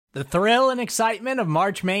The thrill and excitement of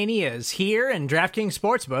March Mania is here, and DraftKings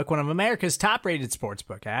Sportsbook, one of America's top-rated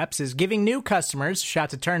sportsbook apps, is giving new customers a shot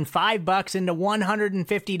to turn $5 into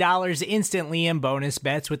 $150 instantly in bonus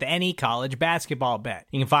bets with any college basketball bet.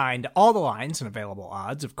 You can find all the lines and available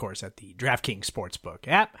odds, of course, at the DraftKings Sportsbook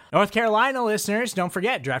app. North Carolina listeners, don't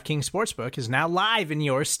forget, DraftKings Sportsbook is now live in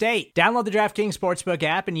your state. Download the DraftKings Sportsbook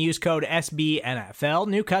app and use code SBNFL.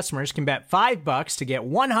 New customers can bet $5 to get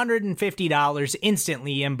 $150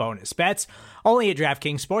 instantly in bonus bets, only at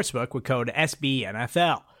DraftKings Sportsbook with code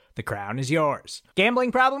SBNFL. The crown is yours.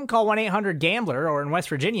 Gambling problem? Call 1-800-GAMBLER, or in West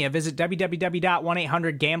Virginia, visit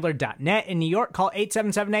www.1800gambler.net. In New York, call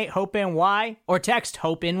 877-8-HOPE-NY or text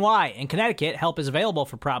HOPE-NY. In Connecticut, help is available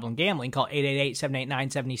for problem gambling. Call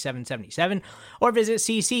 888-789-7777 or visit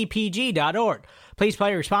ccpg.org. Please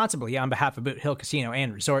play responsibly on behalf of Boot Hill Casino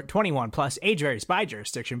and Resort. 21 plus, age varies by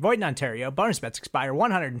jurisdiction. Void in Ontario. Bonus bets expire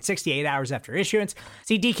 168 hours after issuance.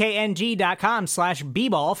 See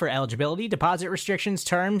dkng.com/bball for eligibility, deposit restrictions,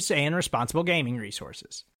 terms, and responsible gaming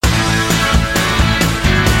resources.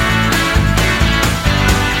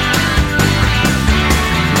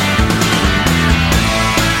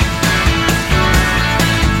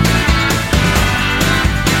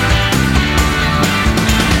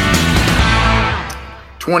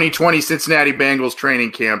 2020 Cincinnati Bengals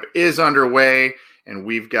training camp is underway, and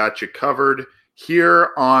we've got you covered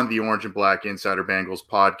here on the Orange and Black Insider Bengals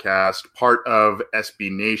podcast, part of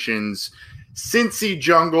SB Nation's Cincy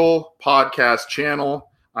Jungle podcast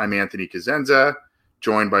channel. I'm Anthony Cosenza,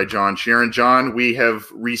 joined by John Sheeran. John, we have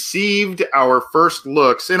received our first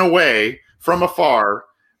looks, in a way, from afar,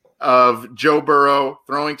 of Joe Burrow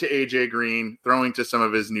throwing to A.J. Green, throwing to some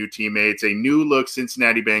of his new teammates, a new-look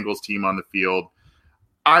Cincinnati Bengals team on the field.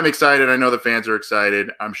 I'm excited. I know the fans are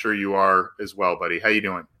excited. I'm sure you are as well, buddy. How you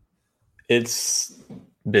doing? It's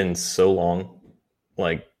been so long,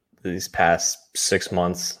 like these past 6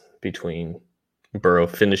 months between Burrow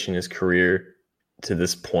finishing his career to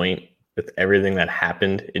this point with everything that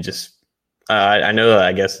happened. It just, I know that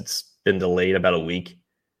I guess it's been delayed about a week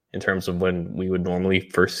in terms of when we would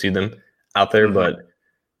normally first see them out there, but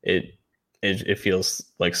it feels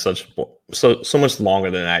like so much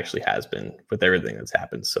longer than it actually has been with everything that's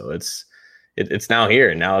happened. So it's now here,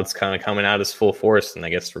 and now it's kind of coming out as full force, and I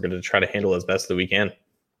guess we're going to try to handle it as best that we can.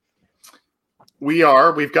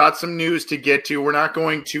 We've got some news to get to. We're not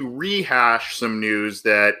going to rehash some news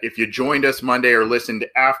that if you joined us Monday or listened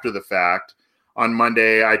after the fact, on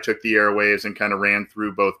Monday I took the airwaves and kind of ran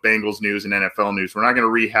through both Bengals news and NFL news. We're not going to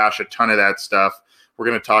rehash a ton of that stuff. We're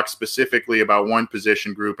going to talk specifically about one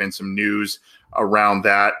position group and some news around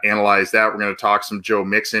that, analyze that. We're going to talk some Joe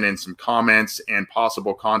Mixon and some comments and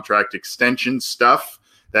possible contract extension stuff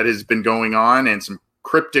that has been going on, and some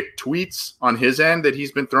cryptic tweets on his end that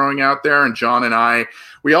he's been throwing out there. And John and I,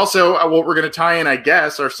 we also, what we're going to tie in, I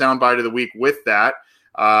guess, our soundbite of the week with that.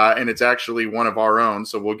 And it's actually one of our own,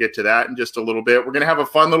 so we'll get to that in just a little bit. We're going to have a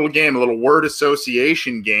fun little game, a little word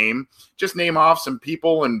association game. Just name off some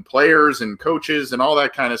people and players and coaches and all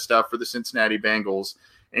that kind of stuff for the Cincinnati Bengals,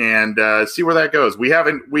 and see where that goes. We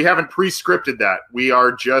haven't pre-scripted that. We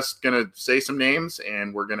are just going to say some names,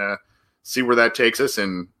 and we're going to see where that takes us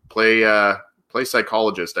and play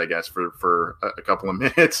psychologist, I guess, for a couple of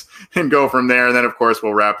minutes and go from there. And then, of course,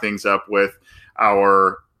 we'll wrap things up with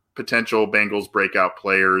our potential Bengals breakout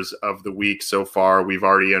players of the week so far. We've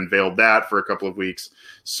already unveiled that for a couple of weeks.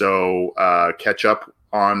 So catch up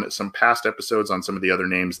on some past episodes on some of the other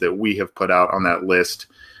names that we have put out on that list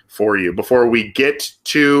for you. Before we get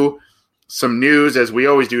to some news, as we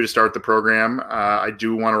always do to start the program, I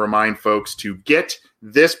do want to remind folks to get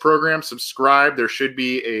this program subscribed. There should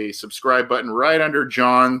be a subscribe button right under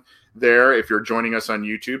John there if you're joining us on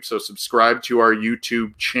YouTube. So subscribe to our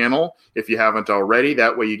YouTube channel if you haven't already.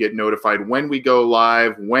 That way you get notified when we go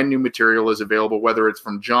live, when new material is available, whether it's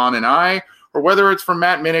from John and I or whether it's from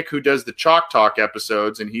Matt Minnick, who does the Chalk Talk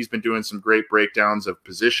episodes, and he's been doing some great breakdowns of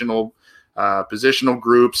positional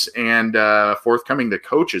groups and forthcoming the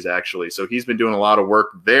coaches, actually. So he's been doing a lot of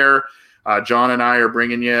work there. John and I are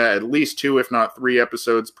bringing you at least 2, if not 3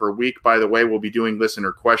 episodes per week. By the way, we'll be doing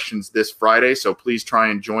listener questions this Friday, so please try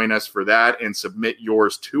and join us for that and submit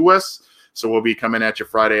yours to us. So we'll be coming at you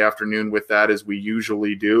Friday afternoon with that, as we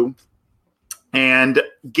usually do. And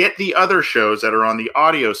get the other shows that are on the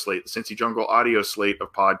audio slate, the Cincy Jungle audio slate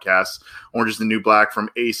of podcasts. Orange is the New Black from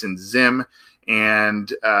Ace and Zim.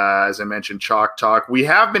 And as I mentioned, Chalk Talk. We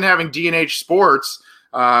have been having D&H Sports.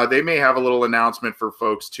 They may have a little announcement for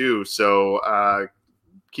folks too. So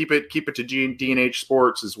keep it to D&H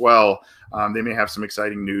Sports as well. They may have some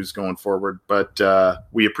exciting news going forward, but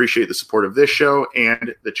we appreciate the support of this show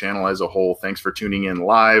and the channel as a whole. Thanks for tuning in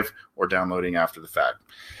live or downloading after the fact.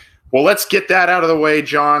 Well, let's get that out of the way,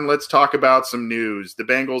 John. Let's talk about some news. The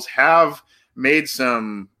Bengals have made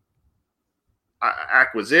some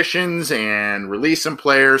acquisitions and released some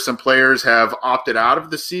players. Some players have opted out of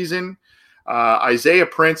the season. Isaiah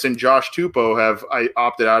Prince and Josh Tupou have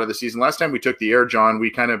opted out of the season. Last time we took the air, John, we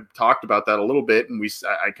kind of talked about that a little bit, and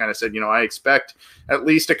I kind of said, I expect at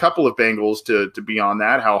least a couple of Bengals to be on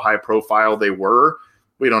that, how high profile they were.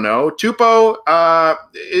 We don't know. Tupou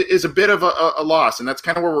is a bit of a loss, and that's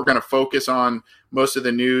kind of where we're going to focus on most of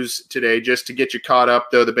the news today. Just to get you caught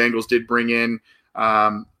up, though, the Bengals did bring in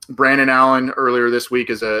Brandon Allen earlier this week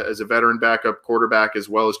as a veteran backup quarterback, as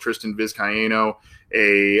well as Tristan Vizcaino,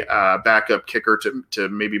 a backup kicker to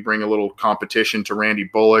maybe bring a little competition to Randy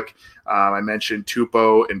Bullock. I mentioned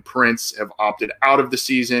Tupou and Prince have opted out of the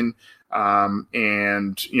season. And,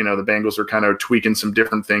 the Bengals are kind of tweaking some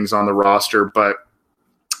different things on the roster. But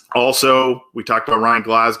also, we talked about Ryan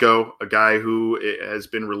Glasgow, a guy who has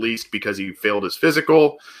been released because he failed his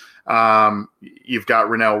physical. You've got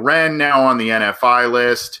Renell Wren now on the NFI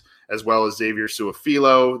list, as well as Xavier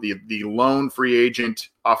Suafilo, the lone free agent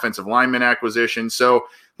offensive lineman acquisition. So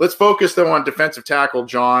let's focus, though, on defensive tackle,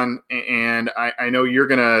 John. And I know you're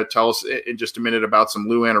going to tell us in just a minute about some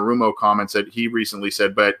Lou Anarumo comments that he recently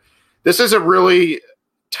said. But this is a really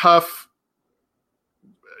tough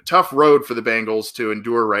road for the Bengals to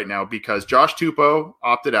endure right now because Josh Tupou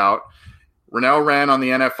opted out. Renell Wren on the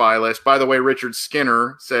NFI list. By the way, Richard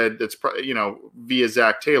Skinner said that's, via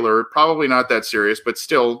Zach Taylor, probably not that serious, but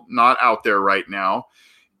still not out there right now.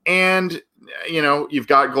 And, you've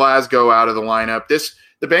got Glasgow out of the lineup.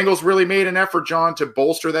 The Bengals really made an effort, John, to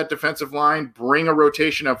bolster that defensive line, bring a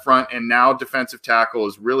rotation up front, and now defensive tackle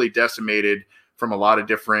is really decimated from a lot of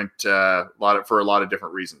different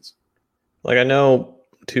reasons. Like, I know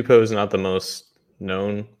Tupou is not the most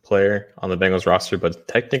known player on the Bengals roster, but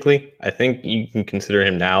technically I think you can consider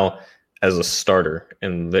him now as a starter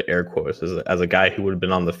in the air quotes, as a guy who would have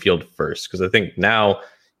been on the field first, because I think now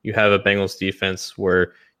you have a Bengals defense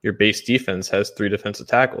where your base defense has 3 defensive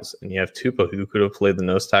tackles, and you have Tupou, who could have played the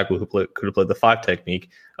nose tackle, could have played the 5 technique,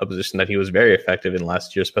 a position that he was very effective in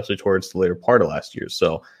last year, especially towards the later part of last year.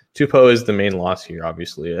 So Tupou is the main loss here,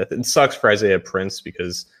 obviously. It sucks for Isaiah Prince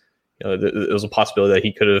because it was a possibility that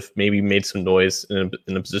he could have maybe made some noise in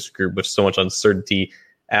a position group with so much uncertainty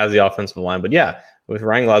as the offensive line. But yeah, with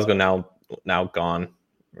Ryan Glasgow now gone,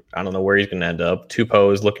 I don't know where he's going to end up.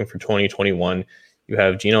 Tupou is looking for 2021. You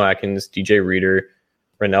have Geno Atkins, DJ Reader,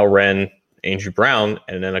 Renell Wren, Andrew Brown,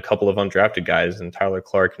 and then a couple of undrafted guys, and Tyler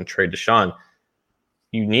Clark and Trey Deshawn.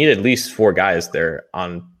 You need at least 4 guys there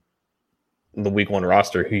on the week 1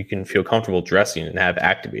 roster who you can feel comfortable dressing and have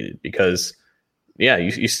activated, because yeah,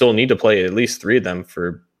 you still need to play at least 3 of them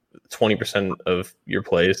for 20% of your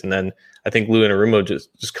plays. And then I think Lou Anarumo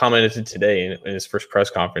just commented today in his first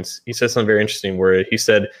press conference. He said something very interesting where he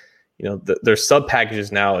said, there's sub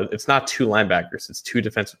packages now. It's not 2 linebackers, it's 2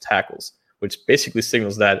 defensive tackles, which basically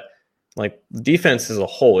signals that like the defense as a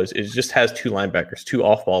whole it just has 2 linebackers, 2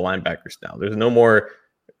 off-ball linebackers now. There's no more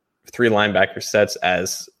 3 linebacker sets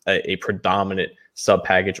as a predominant sub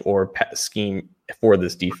package or scheme for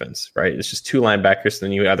this defense, right? It's just 2 linebackers.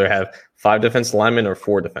 Then you either have 5 defensive linemen or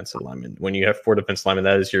 4 defensive linemen. When you have 4 defensive linemen,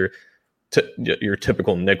 that is your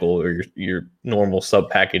typical nickel or your normal sub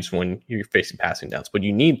package when you're facing passing downs. But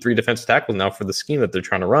you need 3 defensive tackles now for the scheme that they're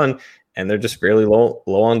trying to run, and they're just fairly low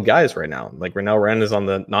on guys right now. Like Renell Wren is on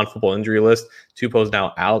the non-football injury list. Tupou's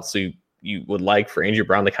now out, so you would like for Andrew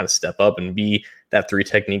Brown to kind of step up and be that 3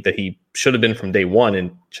 technique that he should have been from day one,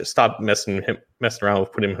 and just stop messing around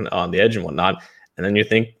with putting him on the edge and whatnot. And then you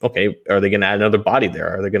think, okay, are they going to add another body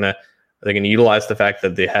there? Are they going to utilize the fact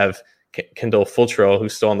that they have Kendall Fulltrell,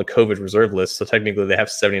 who's still on the COVID reserve list? So technically they have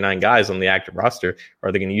 79 guys on the active roster.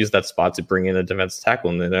 Are they going to use that spot to bring in a defensive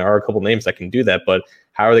tackle? And there are a couple names that can do that, but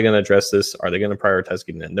how are they going to address this? Are they going to prioritize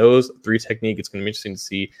getting a nose 3 technique? It's going to be interesting to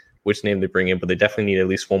see which name they bring in, but they definitely need at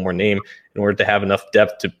least one more name in order to have enough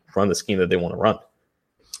depth to run the scheme that they want to run.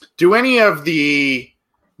 Do any of the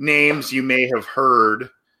names you may have heard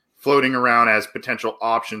floating around as potential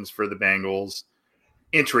options for the Bengals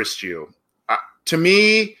interest you? To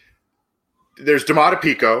me, there's Domata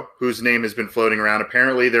Pico, whose name has been floating around.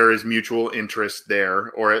 Apparently there is mutual interest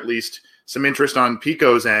there, or at least some interest on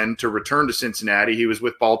Pico's end to return to Cincinnati. He was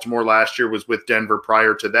with Baltimore last year, was with Denver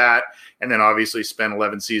prior to that, and then obviously spent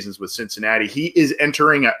 11 seasons with Cincinnati. He is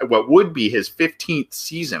entering what would be his 15th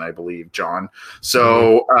season, I believe, John.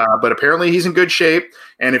 So, but apparently he's in good shape.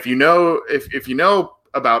 And if you know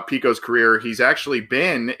about Pico's career, he's actually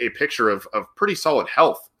been a picture of pretty solid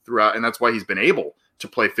health throughout, and that's why he's been able to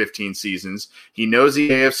play 15 seasons. He knows the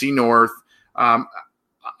AFC North.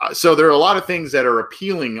 So there are a lot of things that are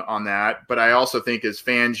appealing on that, but I also think as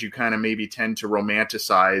fans, you kind of maybe tend to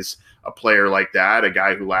romanticize a player like that, a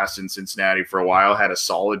guy who lasted in Cincinnati for a while, had a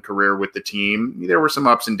solid career with the team. There were some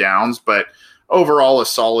ups and downs, but overall a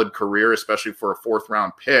solid career, especially for a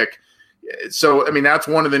 4th-round pick. So, I mean, that's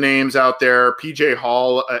one of the names out there. PJ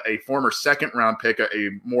Hall, a former 2nd-round pick, a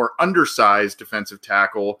more undersized defensive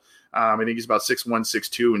tackle. I think he's about 6'1",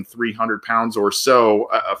 6'2", and 300 pounds or so.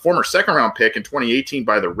 A former 2nd-round pick in 2018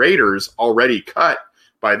 by the Raiders, already cut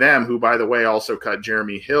by them, who, by the way, also cut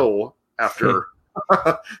Jeremy Hill after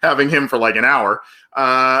having him for like an hour.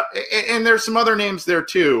 And there's some other names there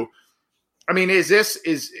too. I mean,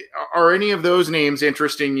 are any of those names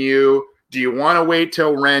interesting you? Do you want to wait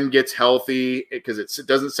till Wren gets healthy? Because it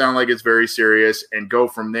doesn't sound like it's very serious, and go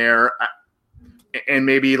from there. And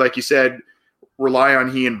maybe, like you said, rely on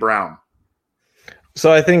he and Brown.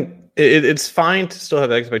 So I think it's fine to still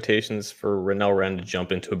have expectations for Renell Wren to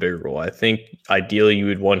jump into a bigger role. I think ideally you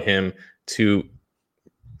would want him to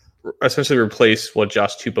essentially replace what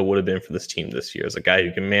Josh Tupa would have been for this team this year, as a guy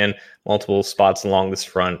who can man multiple spots along this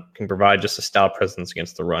front, can provide just a stout presence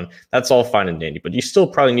against the run. That's all fine and dandy, but you still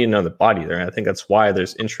probably need another body there. And I think that's why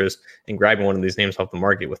there's interest in grabbing one of these names off the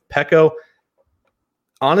market. With Peko,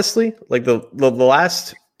 honestly, like the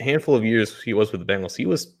last handful of years he was with the Bengals, he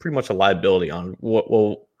was pretty much a liability on what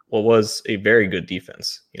was a very good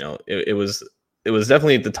defense. You know, it was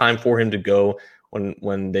definitely the time for him to go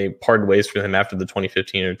when they parted ways from him after the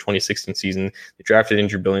 2015 or 2016 season. They drafted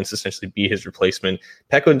Andrew Billings to essentially be his replacement.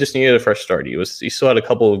 Peko just needed a fresh start. He still had a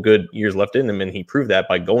couple of good years left in him, and he proved that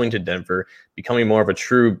by going to Denver, becoming more of a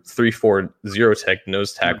true 3-4-0 tech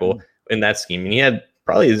nose tackle in that scheme. And he had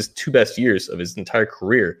probably his 2 best years of his entire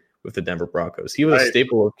career with the Denver Broncos. He was a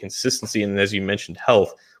staple of consistency and, as you mentioned,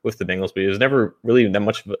 health with the Bengals, but he was never really that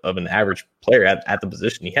much of an average player at the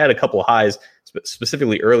position. He had a couple of highs,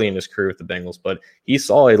 specifically early in his career with the Bengals, but he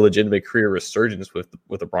saw a legitimate career resurgence with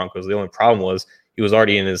the Broncos. The only problem was he was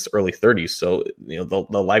already in his early 30s, so you know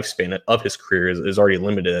the lifespan of his career is already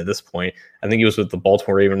limited at this point. I think he was with the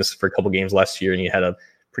Baltimore Ravens for a couple games last year, and he had a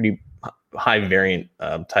pretty high variant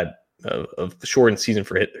type of shortened season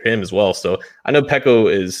for him as well. So I know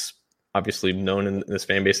Peko is obviously known in this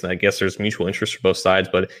fan base, and I guess there's mutual interest for both sides,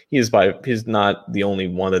 but he's not the only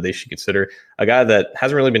one that they should consider. A guy that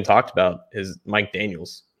hasn't really been talked about is Mike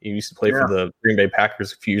Daniels. He used to play for the Green Bay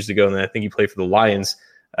Packers a few years ago, and then I think he played for the Lions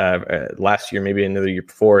last year, maybe another year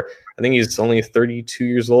before. I think he's only 32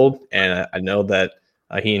 years old, and I know that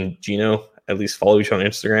he and Gino at least follow each other on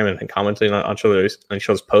Instagram and commenting on each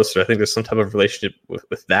other's posts. So I think there's some type of relationship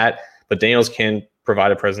with that. But Daniels can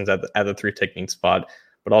provide a presence at the 3 technique spot.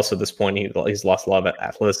 But also at this point, he's lost a lot of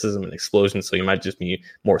athleticism and explosion, so he might just be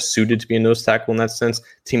more suited to be a nose tackle in that sense.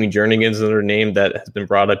 Timmy Jernigan is another name that has been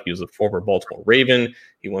brought up. He was a former Baltimore Raven.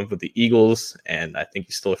 He went with the Eagles, and I think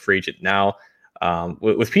he's still a free agent now.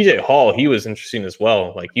 With PJ Hall, he was interesting as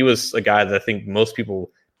well. Like, he was a guy that I think most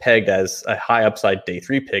people pegged as a high upside day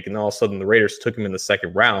 3 pick, and then all of a sudden the Raiders took him in the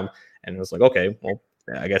 2nd round, and it was like, okay, well,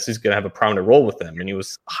 I guess he's going to have a prominent role with them. And he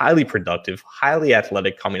was highly productive, highly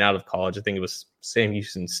athletic coming out of college. I think it was Sam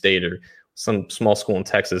Houston State or some small school in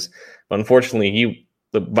Texas. But unfortunately,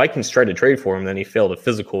 the Vikings tried to trade for him, and then he failed a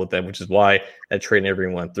physical with them, which is why that trade never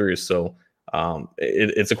even went through. So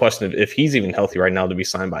it's a question of if he's even healthy right now to be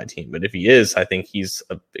signed by a team. But if he is, I think he's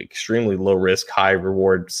an extremely low risk, high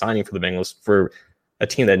reward signing for the Bengals for a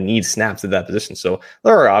team that needs snaps at that position. So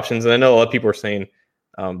there are options. And I know a lot of people are saying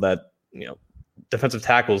that, you know, defensive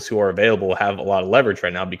tackles who are available have a lot of leverage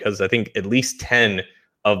right now, because I think at least 10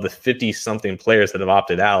 of the 50-something players that have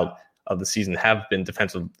opted out of the season have been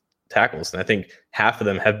defensive tackles. And I think half of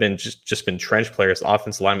them have been just been trench players,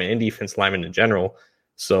 offensive linemen and defensive linemen in general.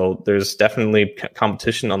 So there's definitely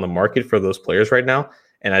competition on the market for those players right now.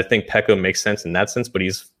 And I think Peko makes sense in that sense, but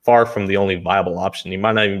he's far from the only viable option. He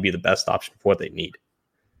might not even be the best option for what they need.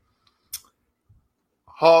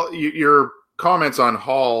 Hall, your comments on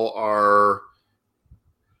Hall are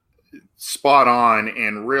spot on,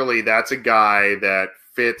 and really that's a guy that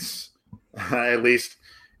fits at least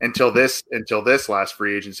until this last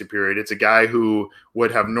free agency period. It's a guy who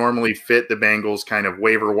would have normally fit the Bengals kind of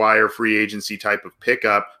waiver wire free agency type of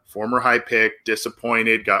pickup. Former high pick,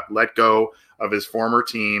 disappointed, got let go of his former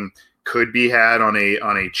team, could be had on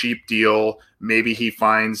a cheap deal. Maybe he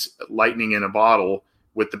finds lightning in a bottle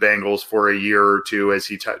with the Bengals for a year or two as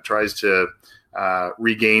he tries to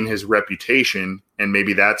regain his reputation, and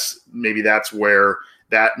maybe that's where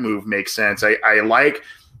that move makes sense. I like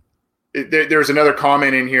There's another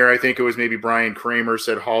comment in here. I think it was maybe Brian Kramer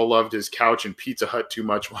said Hall loved his couch and Pizza Hut too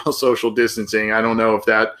much while social distancing. I don't know if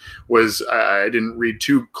that was, I didn't read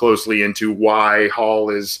too closely into why Hall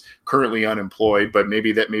is currently unemployed, but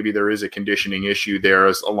maybe there is a conditioning issue there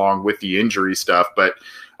along with the injury stuff. But,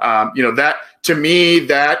 that to me,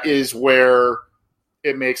 that is where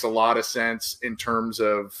it makes a lot of sense in terms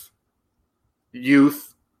of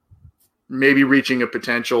youth, maybe reaching a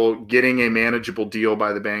potential, getting a manageable deal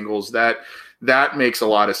by the Bengals. That makes a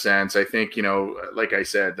lot of sense. I think, like I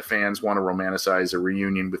said, the fans want to romanticize a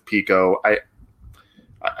reunion with Pico.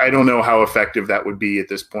 I don't know how effective that would be at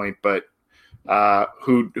this point, but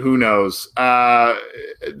who knows?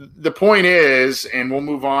 The point is, and we'll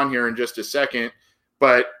move on here in just a second,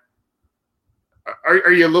 but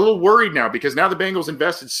are you a little worried now? Because now the Bengals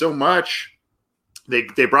invested so much.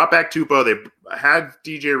 They brought back Tupou. They had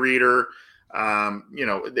DJ Reader.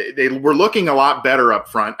 They were looking a lot better up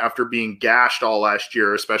front after being gashed all last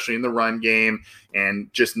year, especially in the run game,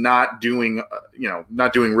 and just not doing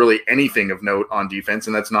really anything of note on defense.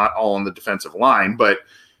 And that's not all on the defensive line, but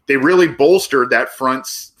they really bolstered that front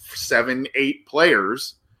 7-8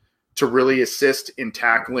 players to really assist in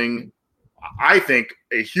tackling. I think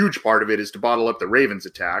a huge part of it is to bottle up the Ravens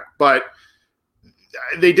attack, but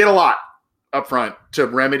they did a lot up front to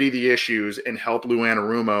remedy the issues and help Lou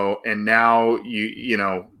Anarumo. And now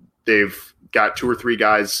they've got 2 or 3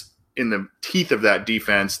 guys in the teeth of that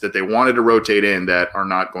defense that they wanted to rotate in that are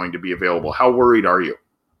not going to be available. How worried are you?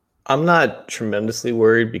 I'm not tremendously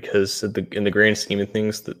worried because in the grand scheme of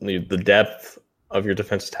things, the depth of your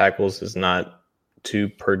defensive tackles is not too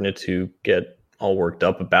pertinent to get all worked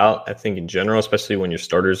up about. I think in general, especially when your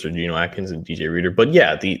starters are Geno Atkins and DJ Reader. But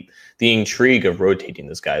yeah, the intrigue of rotating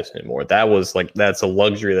those guys anymore, that's a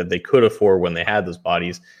luxury that they could afford when they had those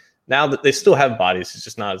bodies. Now that they still have bodies, it's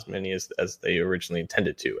just not as many as they originally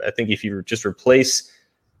intended to. I think if you just replace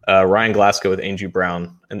Ryan Glasgow with Andrew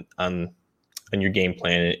Brown on your game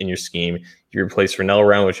plan, in your scheme, you replace Ronell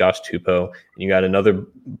Round with Josh Tupou, and you got another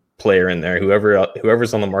player in there,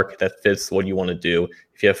 whoever's on the market that fits what you want to do.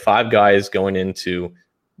 If you have 5 guys going into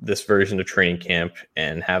this version of training camp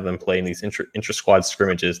and have them play in these intra-squad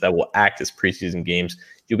scrimmages that will act as preseason games,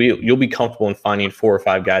 you'll be comfortable in finding 4 or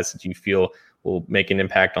 5 guys that you feel will make an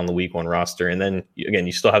impact on the week 1 roster. And then again,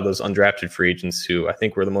 you still have those undrafted free agents who I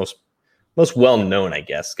think were the most well-known, I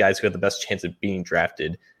guess, guys who had the best chance of being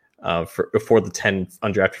drafted for the 10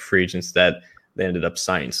 undrafted free agents that they ended up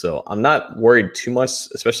signing. So I'm not worried too much,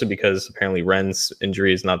 especially because apparently Ren's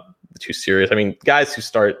injury is not too serious. I mean, guys who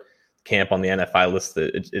start camp on the NFI list,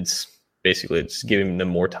 it's basically just giving them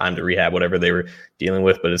more time to rehab whatever they were dealing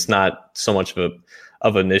with, but it's not so much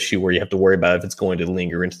of an issue where you have to worry about if it's going to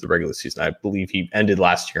linger into the regular season. I believe he ended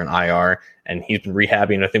last year on IR and he's been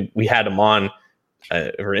rehabbing. I think we had him on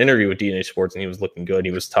for an interview with DNA Sports and he was looking good.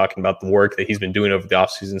 He was talking about the work that he's been doing over the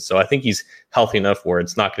offseason. So I think he's healthy enough where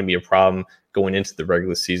it's not going to be a problem going into the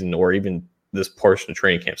regular season or even this portion of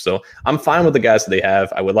training camp. So I'm fine with the guys that they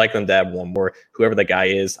have. I would like them to have one more. Whoever the guy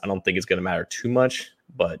is, I don't think it's going to matter too much.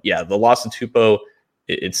 But yeah, the loss of Tupou,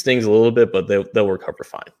 it stings a little bit, but they'll recover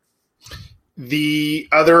fine. The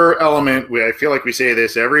other element, I feel like we say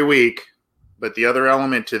this every week, but the other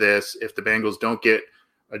element to this, if the Bengals don't get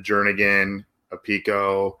a Jernigan, a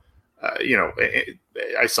Pico,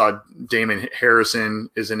 I saw Damon Harrison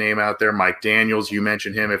is a name out there. Mike Daniels, you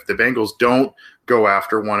mentioned him. If the Bengals don't go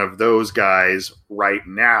after one of those guys right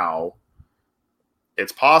now,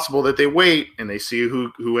 it's possible that they wait and they see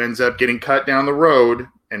who ends up getting cut down the road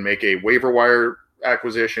and make a waiver wire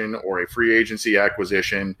acquisition or a free agency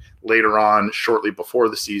acquisition later on, shortly before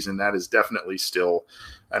the season. That is definitely still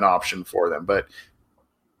an option for them. But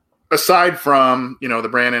aside from, the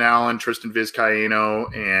Brandon Allen, Tristan Vizcaino,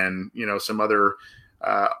 and, some other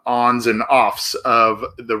ons and offs of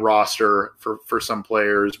the roster for some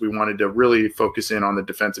players, we wanted to really focus in on the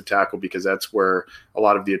defensive tackle because that's where a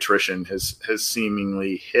lot of the attrition has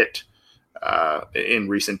seemingly hit in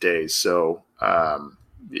recent days. So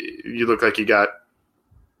you look like you got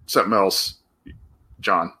something else,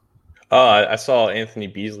 John. I saw Anthony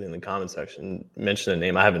Beasley in the comment section mention a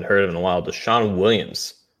name I haven't heard of in a while, Deshaun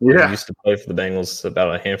Williams. Yeah, he used to play for the Bengals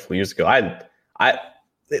about a handful of years ago.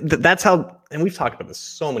 That's how, and we've talked about this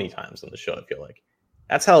so many times on the show. I feel like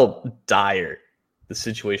that's how dire the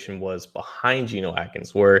situation was behind Geno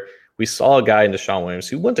Atkins, where we saw a guy in Deshaun Williams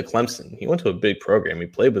who went to Clemson. He went to a big program. He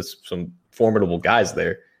played with some formidable guys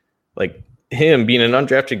there. Like him being an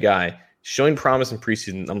undrafted guy, showing promise in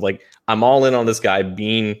preseason. I'm all in on this guy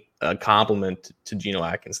being a compliment to Geno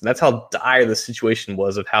Atkins. And that's how dire the situation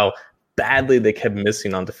was of how badly they kept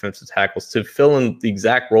missing on defensive tackles to fill in the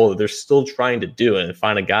exact role that they're still trying to do and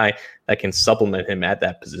find a guy that can supplement him at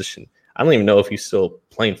that position. I don't even know if he's still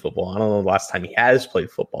playing football. I don't know the last time he has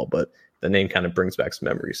played football, but the name kind of brings back some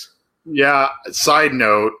memories. Yeah. Side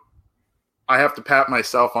note, I have to pat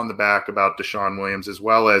myself on the back about Deshaun Williams, as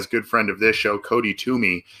well as good friend of this show, Cody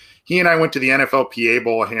Toomey. He and I went to the NFLPA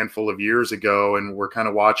Bowl a handful of years ago, and we're kind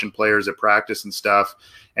of watching players at practice and stuff.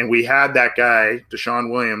 And we had that guy,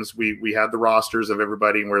 Deshaun Williams. We had the rosters of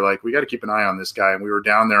everybody, and we're like, we got to keep an eye on this guy. And we were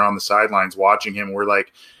down there on the sidelines watching him. We're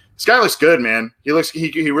like, this guy looks good, man. He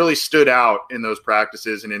really stood out in those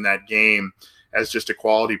practices and in that game as just a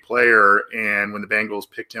quality player. And when the Bengals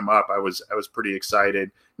picked him up, I was pretty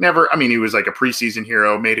excited. He was like a preseason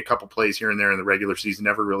hero, made a couple plays here and there in the regular season,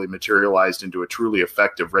 never really materialized into a truly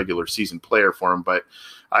effective regular season player for him. But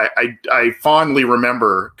I fondly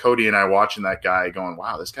remember Cody and I watching that guy going,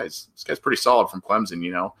 wow, this guy's pretty solid from Clemson,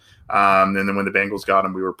 and then when the Bengals got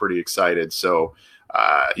him, we were pretty excited. So,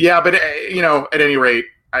 but at any rate,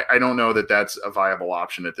 I don't know that that's a viable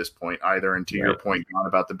option at this point either. And to your point, John,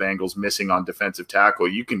 about the Bengals missing on defensive tackle,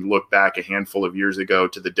 you can look back a handful of years ago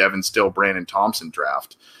to the Devin Still, Brandon Thompson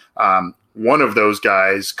draft. One of those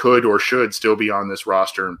guys could or should still be on this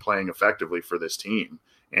roster and playing effectively for this team.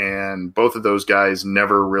 And both of those guys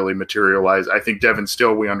never really materialized. I think Devin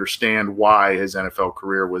Still, we understand why his NFL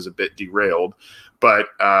career was a bit derailed. But,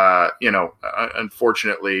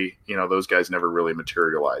 unfortunately, those guys never really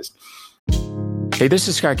materialized. Hey, this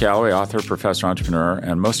is Scott Galloway, author, professor, entrepreneur,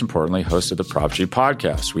 and most importantly, host of the Prop G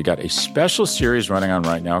podcast. We got a special series running on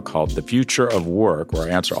right now called The Future of Work, where I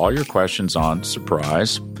answer all your questions on,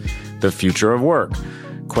 surprise, the future of work.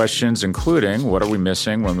 Questions including, what are we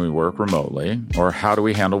missing when we work remotely? Or how do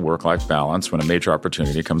we handle work-life balance when a major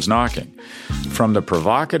opportunity comes knocking? From the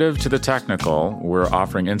provocative to the technical, we're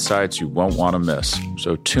offering insights you won't want to miss.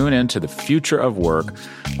 So tune in to The Future of Work,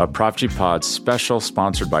 a Prop G Pod special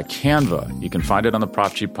sponsored by Canva. You can find it on the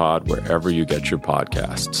Prop G Pod wherever you get your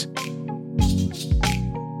podcasts.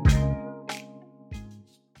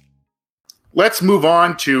 Let's move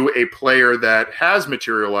on to a player that has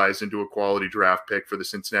materialized into a quality draft pick for the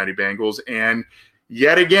Cincinnati Bengals. And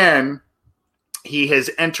yet again, he has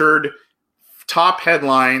entered top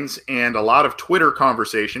headlines and a lot of Twitter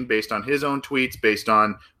conversation based on his own tweets, based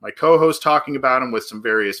on my co-host talking about him with some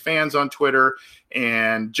various fans on Twitter,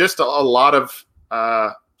 and just a lot of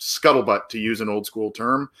scuttlebutt, to use an old school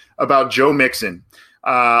term, about Joe Mixon.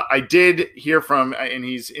 I did hear from, and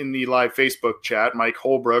he's in the live Facebook chat, Mike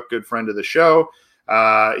Holbrook, good friend of the show.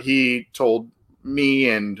 He told me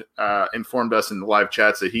and informed us in the live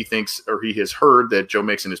chats that he thinks, or he has heard, that Joe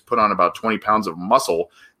Mixon has put on about 20 pounds of muscle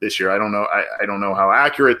this year. I don't know. I don't know how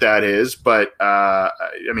accurate that is, but I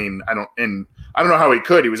don't know how he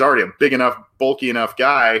could. He was already a big enough, bulky enough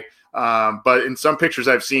guy. But in some pictures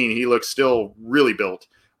I've seen, he looks still really built.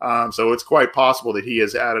 So it's quite possible that he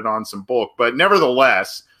has added on some bulk. But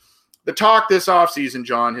nevertheless, the talk this offseason,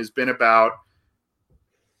 John, has been about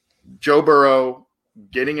Joe Burrow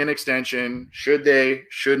getting an extension. Should they?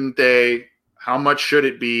 Shouldn't they? How much should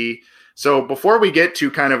it be? So before we get to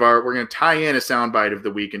kind of we're going to tie in a soundbite of the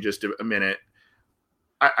week in just a minute.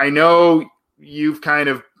 I know you've kind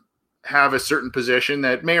of have a certain position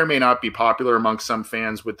that may or may not be popular amongst some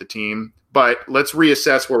fans with the team. But let's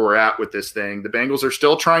reassess where we're at with this thing. The Bengals are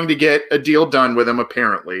still trying to get a deal done with him,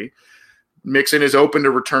 apparently. Mixon is open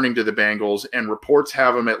to returning to the Bengals, and reports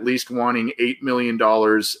have him at least wanting $8 million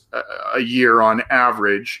a year on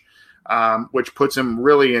average, which puts him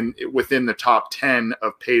really within the top 10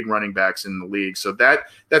 of paid running backs in the league. So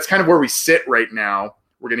that's kind of where we sit right now.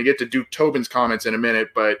 We're going to get to Duke Tobin's comments in a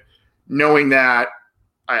minute, but knowing that,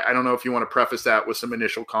 I don't know if you want to preface that with some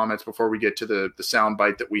initial comments before we get to the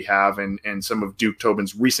soundbite that we have and some of Duke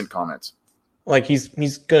Tobin's recent comments. Like he's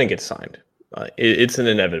going to get signed. It's an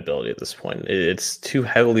inevitability at this point. It's too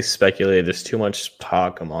heavily speculated. There's too much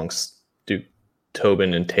talk amongst Duke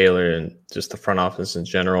Tobin and Taylor and just the front office in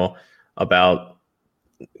general about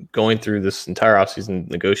going through this entire offseason.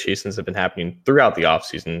 Negotiations have been happening throughout the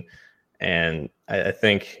offseason. And I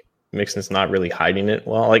think Mixon's not really hiding it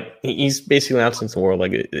well. Like he's basically announcing to the world,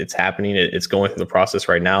 like it's happening. It's going through the process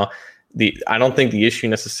right now. I don't think the issue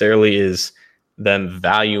necessarily is them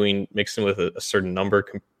valuing Mixon with a certain number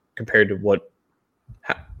compared to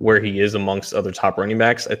where he is amongst other top running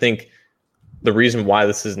backs. I think the reason why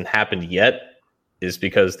this hasn't happened yet is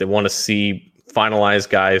because they want to see finalized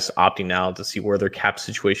guys opting out to see where their cap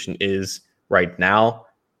situation is right now.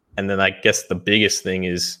 And then I guess the biggest thing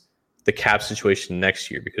is the cap situation next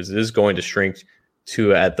year, because it is going to shrink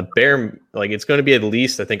to at the bare, like it's going to be at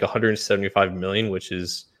least, I think, $175 million, which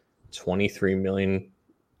is $23 million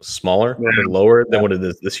smaller or lower than what it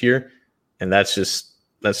is this year. And that's just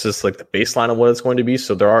like the baseline of what it's going to be.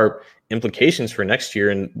 So there are implications for next year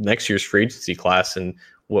and next year's free agency class and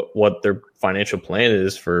what their financial plan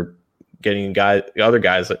is for getting other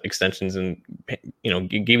guys extensions and,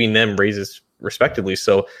 giving them raises respectively.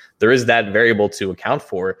 So there is that variable to account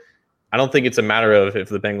for. I don't think it's a matter of if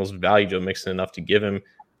the Bengals value Joe Mixon enough to give him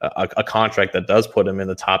a contract that does put him in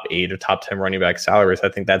the top 8 or top 10 running back salaries. I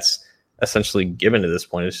think that's essentially given to this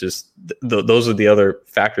point. It's just those are the other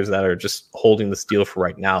factors that are just holding this deal for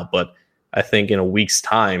right now. But I think in a week's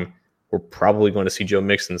time, we're probably going to see Joe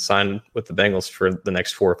Mixon sign with the Bengals for the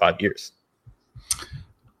next 4 or 5 years.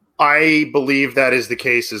 I believe that is the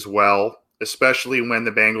case as well, especially when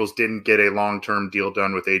the Bengals didn't get a long-term deal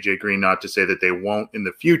done with AJ Green. Not to say that they won't in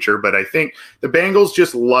the future, but I think the Bengals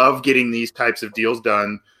just love getting these types of deals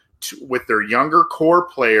done with their younger core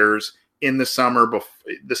players in the summer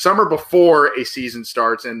before a season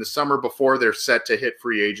starts and the summer before they're set to hit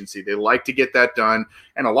free agency. They like to get that done.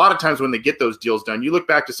 And a lot of times when they get those deals done, you look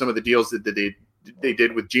back to some of the deals that they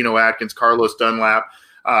did with Geno Atkins, Carlos Dunlap,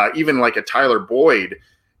 even like a Tyler Boyd.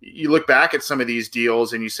 You look back at some of these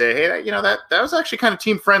deals and you say, hey, that was actually kind of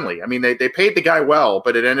team friendly. I mean, they paid the guy well,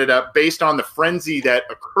 but it ended up based on the frenzy that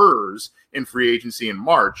occurs in free agency in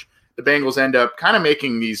March. The Bengals end up kind of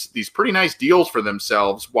making these pretty nice deals for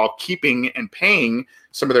themselves while keeping and paying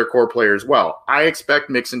some of their core players well. I expect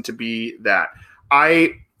Mixon to be that.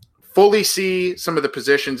 I fully see some of the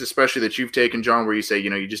positions, especially that you've taken, John, where you say,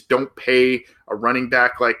 you just don't pay a running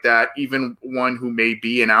back like that, even one who may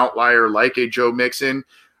be an outlier like a Joe Mixon.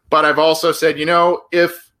 But I've also said,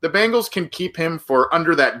 if the Bengals can keep him for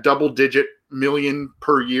under that double-digit million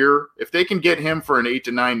per year, if they can get him for an 8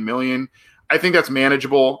 to 9 million, I think that's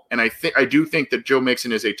manageable. And I do think that Joe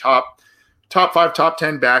Mixon is a top 5, top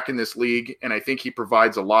 10 back in this league. And I think he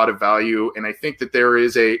provides a lot of value. And I think that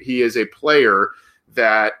he is a player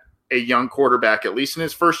that a young quarterback, at least in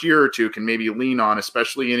his first year or two, can maybe lean on,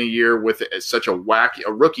 especially in a year with such a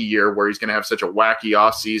rookie year where he's going to have such a wacky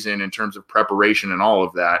offseason in terms of preparation and all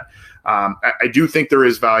of that. I do think there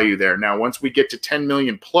is value there. Now, once we get to 10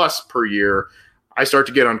 million plus per year, I start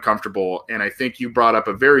to get uncomfortable. And I think you brought up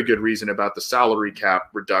a very good reason about the salary cap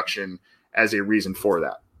reduction as a reason for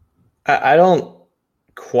that. I don't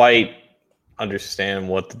quite understand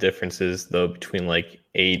what the difference is, though, between like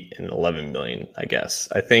 8 and 11 million, I guess.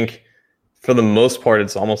 I think for the most part,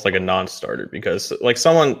 it's almost like a non-starter because like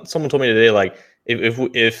someone told me today, like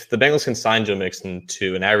if the Bengals can sign Joe Mixon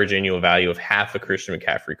to an average annual value of half of Christian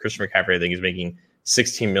McCaffrey, I think is making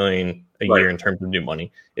 $16 million a year in terms of new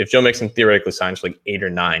money. If Joe Mixon theoretically signs like 8 or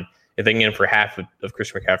 9, if they can get him for half of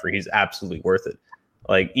Christian McCaffrey, he's absolutely worth it.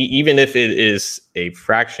 Like even if it is a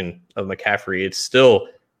fraction of McCaffrey, it's still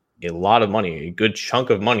a lot of money, a good chunk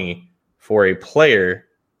of money for a player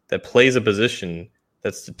that plays a position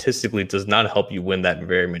that statistically does not help you win that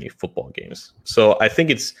very many football games. So I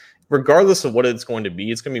think it's regardless of what it's going to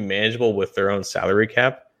be manageable with their own salary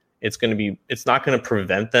cap. It's not going to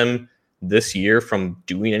prevent them this year from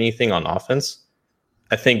doing anything on offense.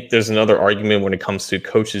 I think there's another argument when it comes to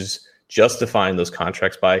coaches justifying those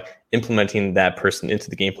contracts by implementing that person into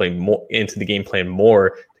the game plan more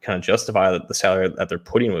to kind of justify the salary that they're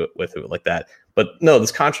putting with it like that. But no,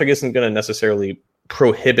 this contract isn't going to necessarily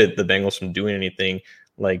prohibit the Bengals from doing anything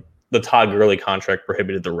like the Todd Gurley contract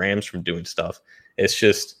prohibited the Rams from doing stuff. It's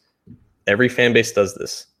just every fan base does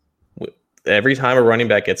this. Every time a running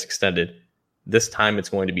back gets extended, this time it's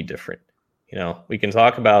going to be different. We can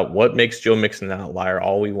talk about what makes Joe Mixon an outlier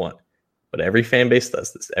all we want, but every fan base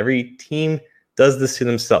does this. Every team does this to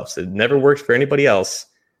themselves. It never works for anybody else,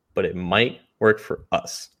 but it might work for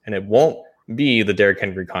us. And it won't be the Derrick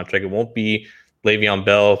Henry contract. It won't be Le'Veon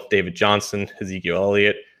Bell, David Johnson, Ezekiel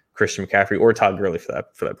Elliott, Christian McCaffrey, or Todd Gurley for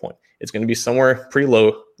that point. It's going to be somewhere pretty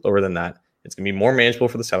lower than that. It's going to be more manageable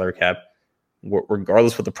for the salary cap.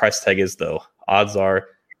 Regardless what the price tag is, though, odds are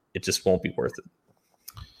it just won't be worth it.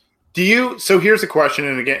 So here's a question,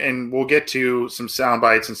 and we'll get to some sound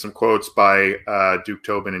bites and some quotes by Duke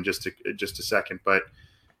Tobin in just a second. But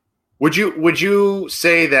would you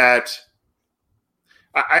say that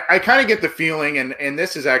I kind of get the feeling, and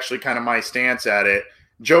this is actually kind of my stance at it,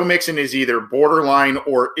 Joe Mixon is either borderline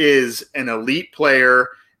or is an elite player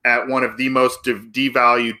at one of the most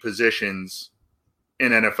devalued positions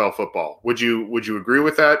in NFL football. Would you agree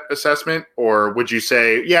with that assessment, or would you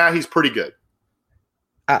say, yeah, he's pretty good?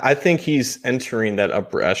 I think he's entering that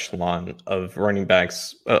upper echelon of running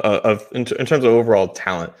backs in terms of overall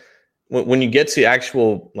talent. When you get to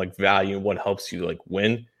actual like value, what helps you like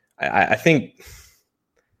win, I think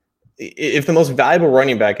if the most valuable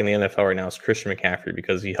running back in the NFL right now is Christian McCaffrey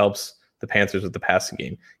because he helps the Panthers with the passing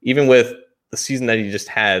game. Even with the season that he just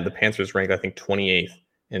had, the Panthers ranked, I think, 28th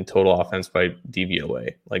in total offense by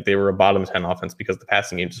DVOA. Like, they were a bottom 10 offense because the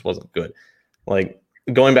passing game just wasn't good. Like,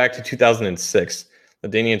 going back to 2006,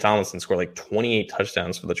 LaDainian Tomlinson scored like 28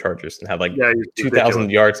 touchdowns for the Chargers and had like 2,000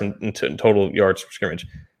 yards in total yards per scrimmage.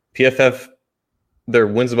 PFF, their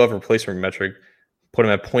wins above replacement metric, put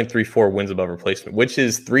them at 0.34 wins above replacement, which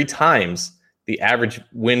is 3 times the average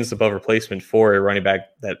wins above replacement for a running back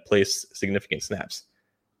that plays significant snaps.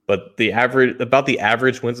 But the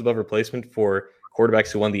average wins above replacement for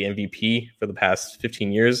quarterbacks who won the MVP for the past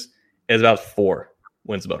 15 years is about 4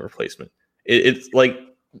 wins above replacement. It's like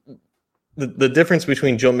the difference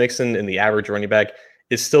between Joe Mixon and the average running back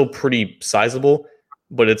is still pretty sizable,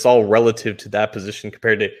 but it's all relative to that position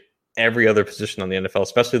compared to every other position on the NFL,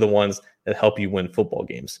 especially the ones that help you win football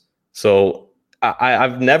games. So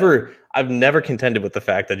I've never contended with the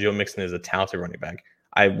fact that Joe Mixon is a talented running back.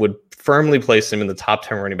 I would firmly place him in the top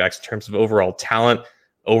 10 running backs in terms of overall talent,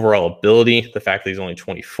 overall ability, the fact that he's only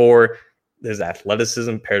 24, his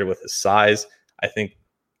athleticism paired with his size. I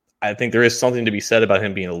think there is something to be said about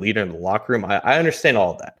him being a leader in the locker room. I understand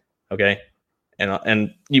all of that, okay?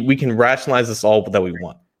 And we can rationalize this all that we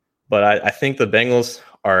want. But I think the Bengals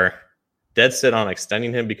are dead set on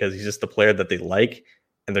extending him because he's just the player that they like,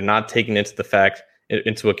 and they're not taking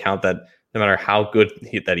into account that no matter how good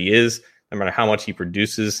he is, no matter how much he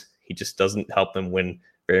produces, he just doesn't help them win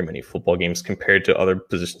very many football games compared to other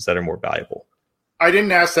positions that are more valuable. I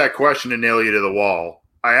didn't ask that question to nail you to the wall.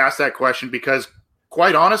 I asked that question because,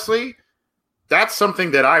 quite honestly, that's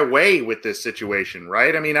something that I weigh with this situation,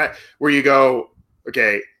 right? I mean, where you go,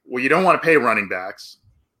 okay, well, you don't want to pay running backs,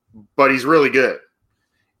 but he's really good.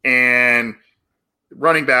 And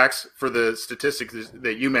running backs, for the statistics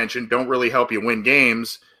that you mentioned, don't really help you win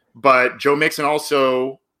games. But Joe Mixon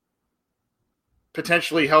also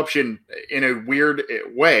potentially helps you in a weird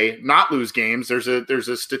way not lose games. There's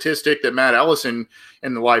a statistic that Matt Ellison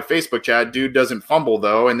in the live Facebook chat, dude doesn't fumble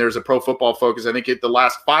though, and there's a Pro Football Focus, I think the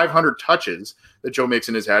last 500 touches that Joe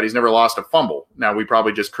Mixon has had, he's never lost a fumble. Now, we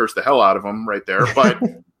probably just cursed the hell out of him right there, but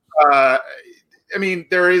I mean,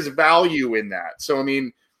 there is value in that. So I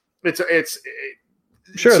mean, it's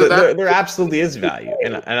sure, so there absolutely is value,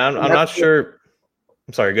 and I'm not sure.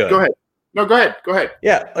 I'm sorry, go ahead. No, go ahead.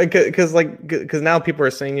 Yeah, because now people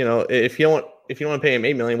are saying, if you don't want to pay him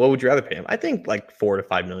 $8 million, what would you rather pay him? I think like $4 to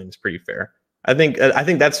 $5 million is pretty fair. I think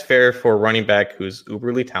that's fair for a running back who's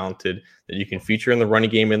uberly talented, that you can feature in the running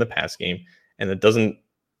game and the pass game, and that doesn't.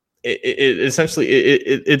 It's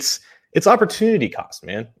opportunity cost,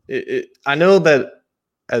 man. I know that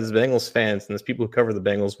as Bengals fans and as people who cover the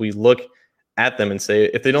Bengals, we look at them and say,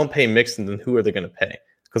 if they don't pay Mixon, then who are they going to pay?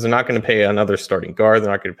 Because they're not going to pay another starting guard.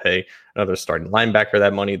 They're not going to pay another starting linebacker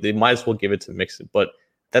that money. They might as well give it to Mixon. But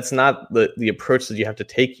that's not the approach that you have to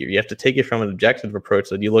take here. You have to take it from an objective approach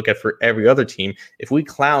that you look at for every other team. If we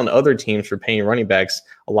clown other teams for paying running backs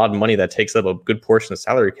a lot of money that takes up a good portion of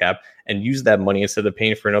salary cap and use that money instead of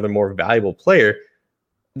paying for another more valuable player,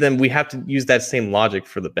 then we have to use that same logic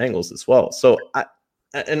for the Bengals as well. So,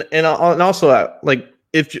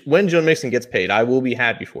 when Joe Mixon gets paid, I will be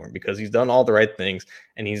happy for him because he's done all the right things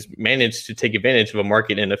and he's managed to take advantage of a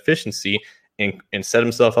market inefficiency and set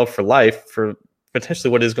himself up for life for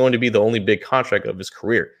potentially what is going to be the only big contract of his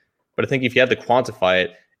career. But I think if you had to quantify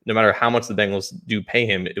it, no matter how much the Bengals do pay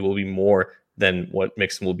him, it will be more than what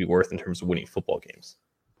Mixon will be worth in terms of winning football games.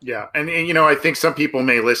 Yeah, and I think some people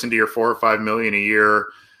may listen to your $4 or $5 million a year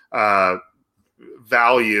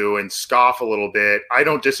value and scoff a little bit. I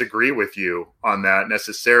don't disagree with you on that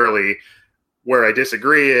necessarily. Where I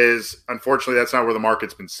disagree is, unfortunately, that's not where the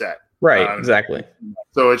market's been set. Right, exactly.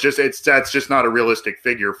 So that's just not a realistic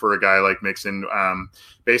figure for a guy like Mixon.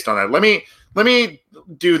 Based on that, let me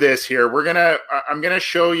do this here. I'm gonna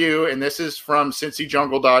show you, and this is from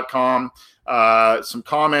CincyJungle.com. Some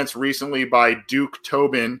comments recently by Duke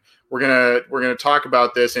Tobin. We're gonna talk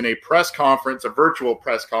about this in a press conference, a virtual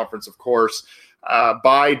press conference, of course,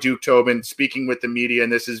 by Duke Tobin speaking with the media,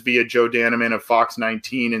 and this is via Joe Daneman of Fox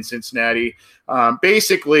 19 in Cincinnati.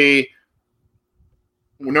 Basically,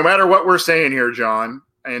 no matter what we're saying here, John,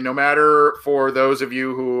 and no matter for those of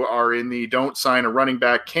you who are in the don't sign a running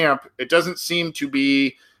back camp, it doesn't seem to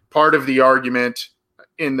be part of the argument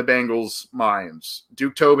in the Bengals' minds.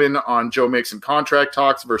 Duke Tobin on Joe Mixon contract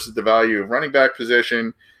talks versus the value of running back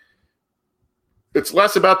position. It's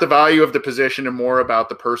less about the value of the position and more about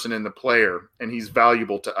the person and the player, and he's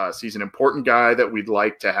valuable to us. He's an important guy that we'd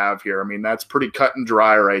like to have here. I mean, that's pretty cut and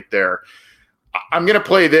dry right there. I'm going to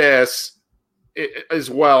play this as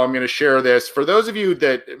well. I'm going to share this. For those of you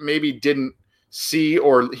that maybe didn't see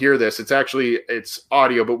or hear this, it's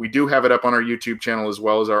audio, but we do have it up on our YouTube channel as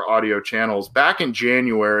well as our audio channels. Back in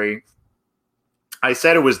January, I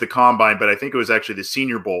said it was the Combine, but I think it was actually the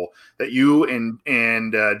Senior Bowl that you and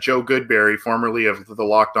Joe Goodberry, formerly of the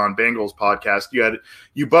Locked On Bengals podcast,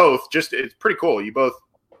 you both it's pretty cool. You both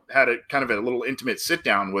had a kind of a little intimate sit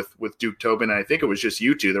down with Duke Tobin. And I think it was just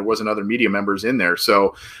you two. There wasn't other media members in there.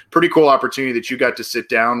 So pretty cool opportunity that you got to sit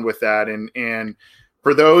down with that. And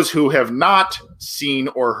for those who have not seen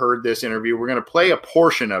or heard this interview, we're going to play a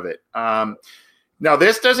portion of it. Now,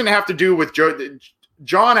 this doesn't have to do with Joe.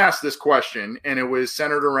 John asked this question, and it was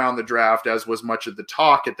centered around the draft, as was much of the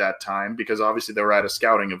talk at that time, because obviously they were at a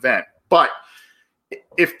scouting event. But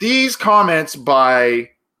if these comments by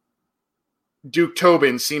Duke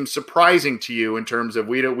Tobin seem surprising to you in terms of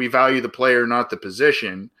we value the player, not the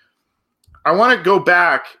position, I want to go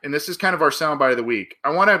back, and this is kind of our soundbite of the week. I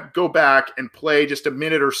want to go back and play just a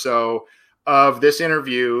minute or so of this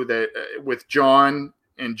interview that with John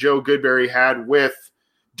and Joe Goodberry had with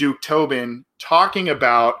Duke Tobin, talking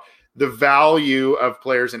about the value of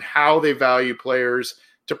players and how they value players.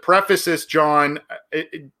 To preface this, John,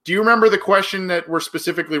 do you remember the question that we're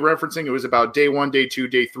specifically referencing? It was about day 1, day 2,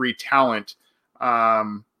 day 3 talent. I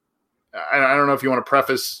don't know if you want to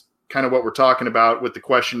preface kind of what we're talking about with the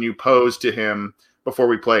question you posed to him before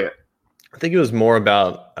we play it. I think it was more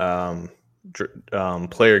about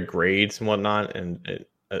player grades and whatnot, and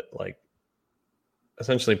like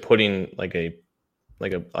essentially putting like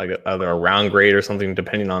either a round grade or something,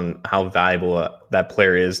 depending on how valuable that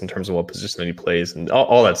player is in terms of what position that he plays and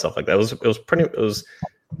all that stuff like that. It was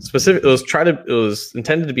specific. It was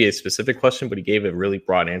intended to be a specific question, but he gave a really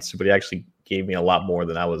broad answer. But he actually gave me a lot more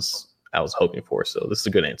than I was hoping for. So this is a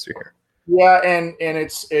good answer here. Yeah, and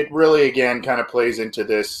it really again kind of plays into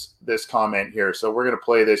this comment here. So we're gonna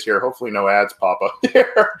play this here. Hopefully no ads pop up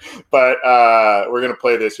here, but we're gonna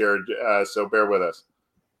play this here. So bear with us.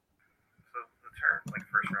 Like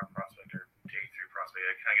first round prospect or day 3 prospect,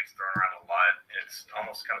 it kind of gets thrown around a lot. It's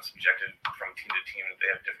almost kind of subjective from team to team. They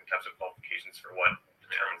have different types of qualifications for what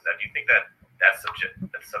determines that. Do you think that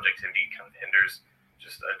subjectivity kind of hinders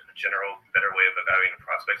just a general better way of evaluating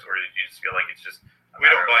prospects, or did you just feel like it's just we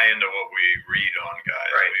don't buy into what we read on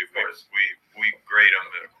guys? Right, we grade them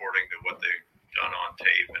according to what they've done on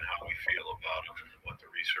tape and how we feel about them and what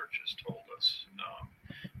the research has told us.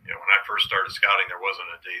 When I first started scouting, there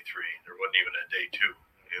wasn't a day 3. There wasn't even a day 2.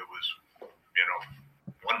 It was,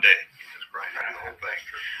 one day. You just grind through the whole thing.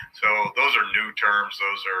 So those are new terms.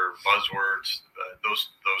 Those are buzzwords.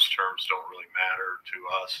 Those terms don't really matter to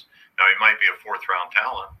us. Now, he might be a 4th-round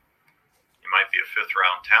talent. He might be a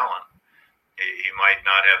 5th-round talent. He might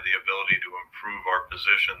not have the ability to improve our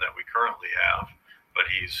position that we currently have, but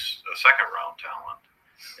he's a 2nd-round talent.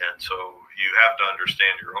 And so you have to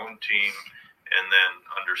understand your own team and then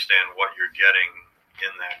understand what you're getting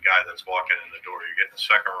in that guy that's walking in the door. You're getting a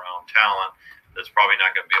 2nd-round talent that's probably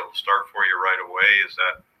not going to be able to start for you right away. Is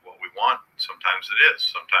that what we want? Sometimes it is.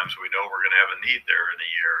 Sometimes we know we're going to have a need there in a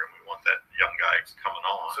year, and we want that young guy coming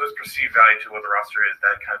on. So his perceived value to what the roster is,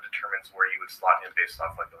 that kind of determines where you would slot him based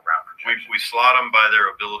off like the round projection? We slot them by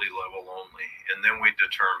their ability level only, and then we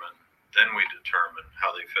determine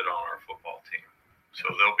how they fit on our football team. So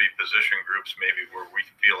there'll be position groups maybe where we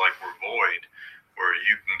feel like we're void, where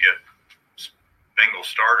you can get Bengal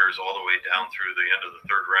starters all the way down through the end of the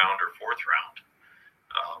 3rd round or 4th round.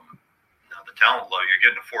 Now the talent level, you're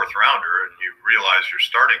getting a 4th rounder and you realize you're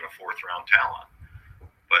starting a 4th-round talent.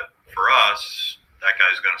 But for us, that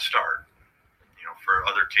guy's going to start. For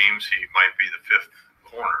other teams, he might be the 5th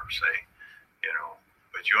corner, say,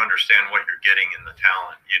 but you understand what you're getting in the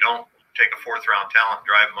talent. You don't take a 4th-round talent,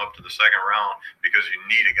 drive him up to the 2nd round because you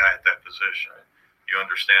need a guy at that position. You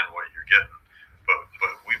understand what you're getting.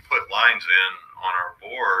 But we put lines in on our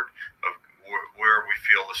board of where we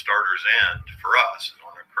feel the starters end for us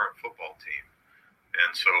on our current football team.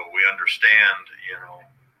 And so we understand,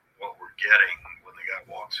 what we're getting when the guy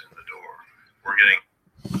walks in the door. We're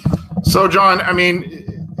getting. So, John, I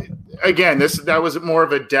mean, again, that was more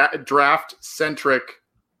of a draft-centric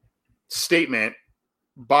statement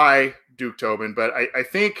by Duke Tobin, but I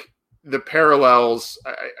think the parallels,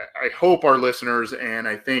 I hope our listeners, and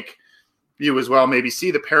I think you as well, maybe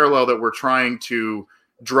see the parallel that we're trying to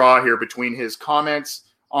draw here between his comments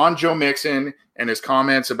on Joe Mixon and his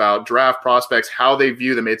comments about draft prospects, how they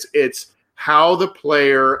view them. It's how the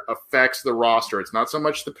player affects the roster. It's not so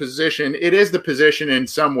much the position. It is the position in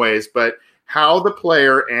some ways, but how the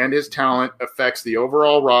player and his talent affects the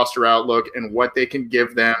overall roster outlook and what they can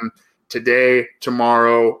give them today,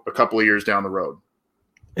 tomorrow, a couple of years down the road.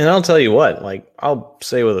 And I'll tell you what, like, I'll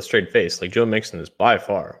say with a straight face, like, Joe Mixon is by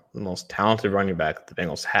far the most talented running back that the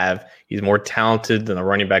Bengals have. He's more talented than a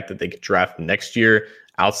running back that they could draft next year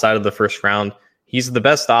outside of the first round. He's the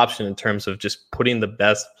best option in terms of just putting the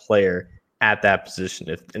best player at that position.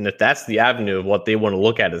 If that's the avenue of what they want to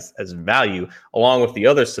look at as value, along with the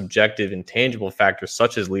other subjective, intangible factors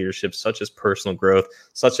such as leadership, such as personal growth,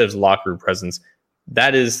 such as locker room presence,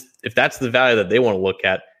 if that's the value that they want to look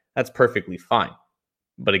at, that's perfectly fine.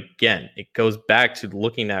 But again, it goes back to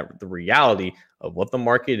looking at the reality of what the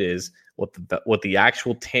market is, what the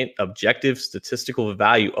actual objective statistical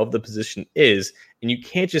value of the position is, and you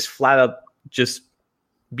can't just flat out just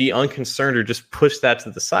be unconcerned or just push that to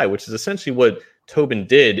the side, which is essentially what Tobin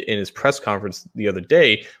did in his press conference the other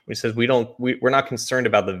day when he says we're not concerned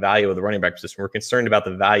about the value of the running back position. We're concerned about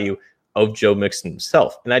the value of Joe Mixon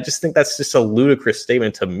himself. And I just think that's just a ludicrous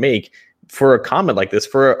statement to make for a comment like this,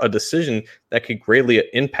 for a decision that could greatly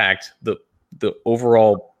impact the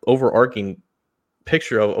overall overarching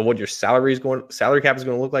picture of what your salary cap is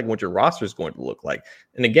going to look like and what your roster is going to look like.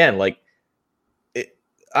 And again,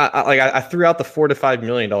 I threw out the $4 to $5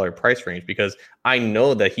 million price range because I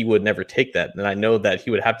know that he would never take that, and I know that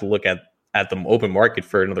he would have to look at the open market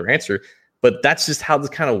for another answer. But that's just how this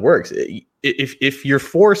kind of works. If you're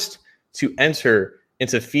forced to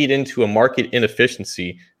feed into a market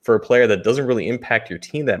inefficiency for a player that doesn't really impact your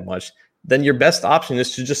team that much, then your best option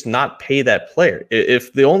is to just not pay that player.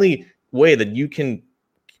 If the only way that you can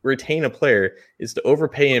retain a player is to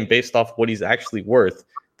overpay him based off what he's actually worth,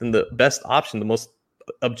 then the best option, the most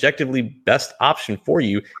objectively best option for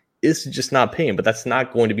you is to just not pay him. But that's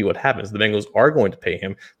not going to be what happens. The Bengals are going to pay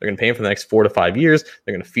him. They're going to pay him for the next 4 to 5 years.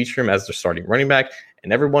 They're going to feature him as their starting running back.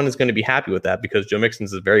 And everyone is going to be happy with that because Joe Mixon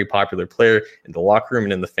is a very popular player in the locker room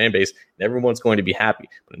and in the fan base. And everyone's going to be happy.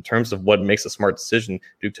 But in terms of what makes a smart decision,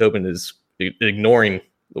 Duke Tobin is ignoring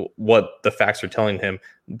what the facts are telling him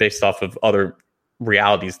based off of other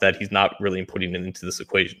realities that he's not really putting into this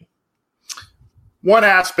equation. One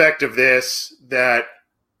aspect of this that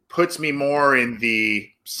puts me more in the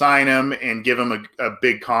sign him and give him a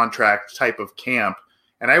big contract type of camp,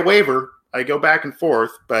 and I waver, I go back and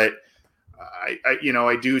forth, but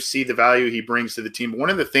I do see the value he brings to the team.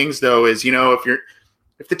 One of the things though is,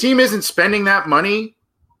 if the team isn't spending that money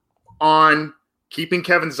on keeping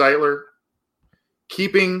Kevin Zeitler,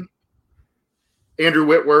 keeping Andrew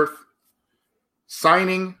Whitworth,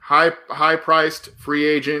 signing high-priced free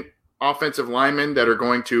agent offensive linemen that are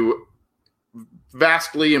going to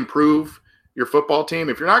vastly improve your football team.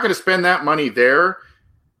 If you're not going to spend that money there,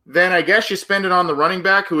 then I guess you spend it on the running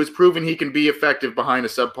back who has proven he can be effective behind a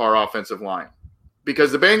subpar offensive line.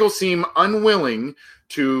 Because the Bengals seem unwilling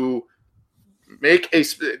to make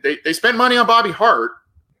they spend money on Bobby Hart,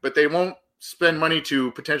 but they won't spend money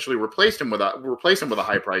to potentially replace him with a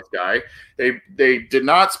high-priced guy. They did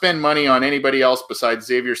not spend money on anybody else besides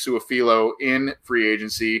Xavier Su'a-Filo in free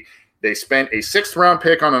agency. They spent a 6th-round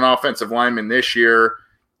pick on an offensive lineman this year.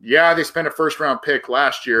 Yeah, they spent a 1st-round pick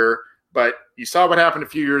last year, but you saw what happened a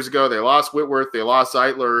few years ago. They lost Whitworth. They lost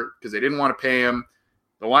Zeitler because they didn't want to pay him.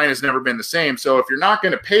 The line has never been the same. So if you're not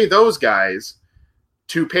going to pay those guys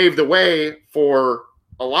to pave the way for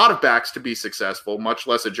a lot of backs to be successful, much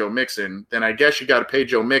less a Joe Mixon, then I guess you got to pay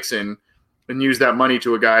Joe Mixon and use that money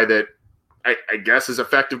to a guy that I guess is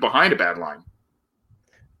effective behind a bad line.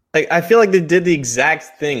 I feel like they did the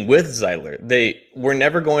exact thing with Zeitler. They were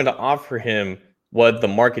never going to offer him what the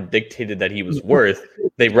market dictated that he was worth.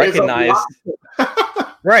 They recognized,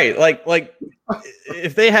 right? Like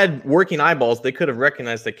if they had working eyeballs, they could have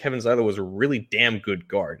recognized that Kevin Zeitler was a really damn good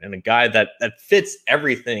guard and a guy that fits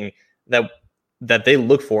everything that they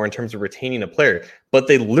look for in terms of retaining a player. But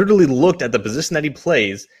they literally looked at the position that he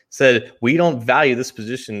plays, said, we don't value this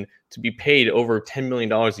position to be paid over $10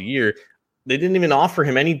 million a year. They didn't even offer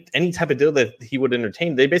him any type of deal that he would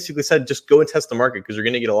entertain. They basically said, just go and test the market because you're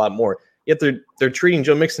going to get a lot more. Yet they're treating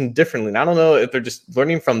Joe Mixon differently. And I don't know if they're just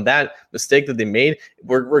learning from that mistake that they made.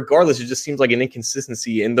 Regardless, it just seems like an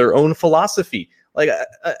inconsistency in their own philosophy. Like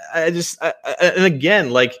and again,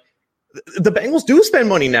 like the Bengals do spend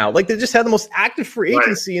money now. Like they just had the most active free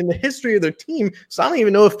agency in the history of their team. So I don't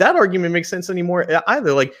even know if that argument makes sense anymore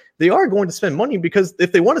either. Like they are going to spend money because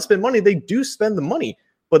if they want to spend money, they do spend the money.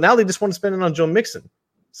 But now they just want to spend it on Joe Mixon.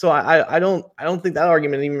 So I don't think that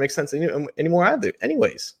argument even makes sense anymore either.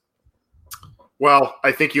 Anyways. Well,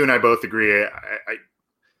 I think you and I both agree.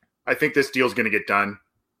 I think this deal is going to get done.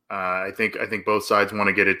 I think both sides want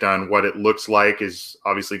to get it done. What it looks like is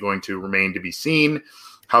obviously going to remain to be seen.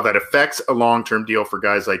 How that affects a long-term deal for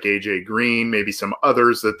guys like AJ Green, maybe some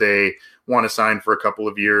others that they want to sign for a couple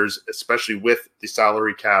of years, especially with the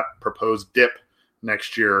salary cap proposed dip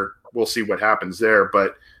next year. We'll see what happens there.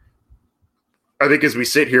 But I think as we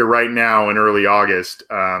sit here right now in early August,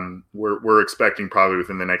 we're expecting probably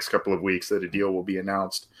within the next couple of weeks that a deal will be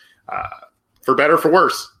announced, for better or for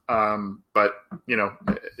worse. But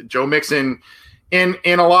Joe Mixon, in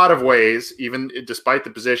a lot of ways, even despite the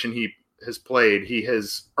position he has played, he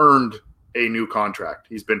has earned a new contract.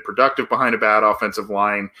 He's been productive behind a bad offensive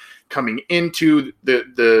line, coming into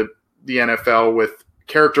the NFL with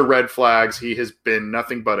character red flags. He has been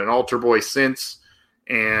nothing but an altar boy since,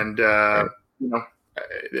 and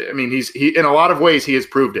he's in a lot of ways he has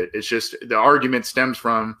proved it. It's just the argument stems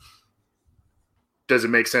from, does it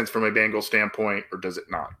make sense from a Bengals standpoint or does it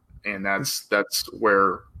not? And that's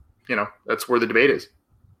where the debate is.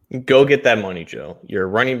 Go get that money, Joe. You're a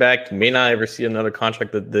running back. You may not ever see another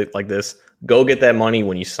contract like this. Go get that money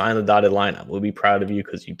when you sign the dotted line. I will be proud of you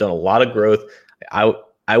because you've done a lot of growth.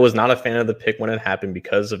 I was not a fan of the pick when it happened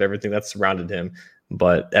because of everything that surrounded him.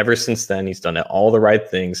 But ever since then, he's done all the right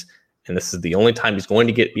things. And this is the only time he's going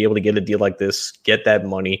to be able to get a deal like this. Get that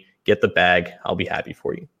money. Get the bag. I'll be happy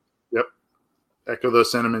for you. Yep. Echo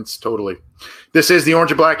those sentiments totally. This is the Orange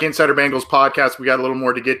and Black Insider Bengals podcast. We got a little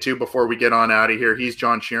more to get to before we get on out of here. He's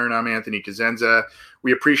John Sheeran. I'm Anthony Cosenza.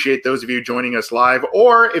 We appreciate those of you joining us live,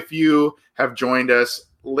 or if you have joined us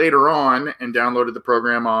later on and downloaded the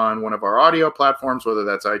program on one of our audio platforms, whether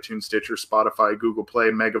that's iTunes, Stitcher, Spotify, Google Play,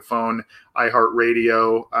 Megaphone,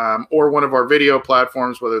 iHeartRadio, or one of our video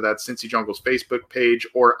platforms, whether that's Cincy Jungle's Facebook page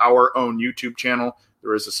or our own YouTube channel.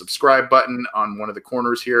 There is a subscribe button on one of the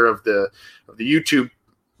corners here of the YouTube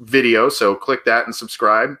video, so click that and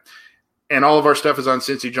subscribe. And all of our stuff is on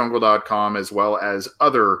cincyjungle.com, as well as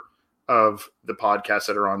other of the podcasts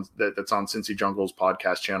that are on that's on Cincy Jungle's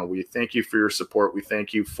podcast channel. We thank you for your support. We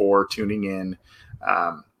thank you for tuning in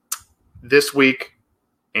this week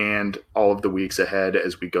and all of the weeks ahead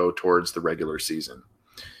as we go towards the regular season.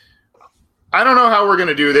 I don't know how we're going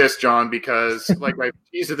to do this, John, because like I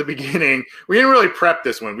teased at the beginning, we didn't really prep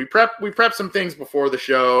this one. We prepped some things before the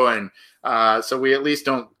show, and so we at least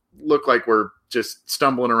don't look like we're just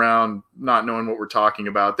stumbling around not knowing what we're talking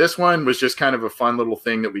about. This one was just kind of a fun little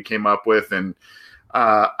thing that we came up with, and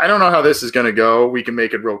I don't know how this is going to go. We can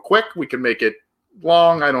make it real quick. We can make it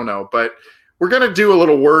long. I don't know, but we're going to do a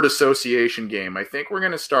little word association game. I think we're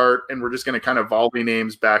going to start, and we're just going to kind of volley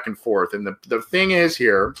names back and forth. And the thing is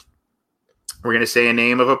here, we're going to say a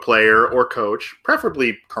name of a player or coach,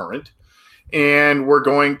 preferably current, and we're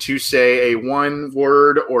going to say a one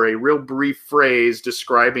word or a real brief phrase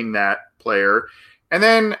describing that player, and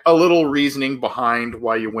then a little reasoning behind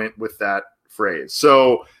why you went with that phrase.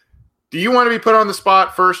 So do you want to be put on the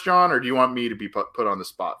spot first, John, or do you want me to be put on the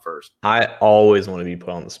spot first? I always want to be put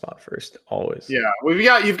on the spot first. Always. Yeah. Well,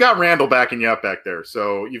 you've got Randall backing you up back there.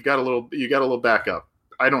 So you got a little backup.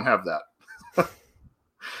 I don't have that.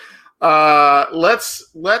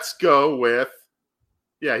 Let's go with,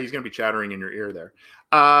 yeah, he's going to be chattering in your ear there.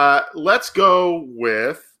 Let's go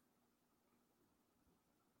with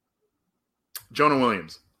Jonah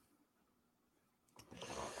Williams.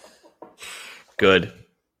 Good,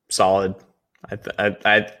 solid.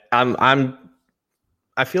 I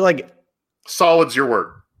feel like solid's your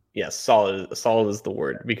word. Yes, solid. Solid is the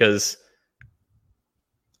word, because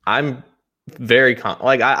I'm very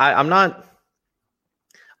I'm not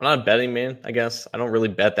a betting man, I guess. I don't really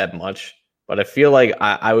bet that much, but I feel like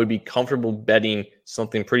I would be comfortable betting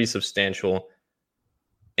something pretty substantial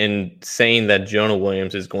and saying that Jonah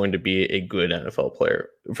Williams is going to be a good NFL player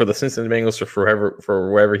for the Cincinnati Bengals or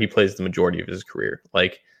for wherever he plays the majority of his career.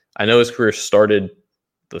 Like, I know his career started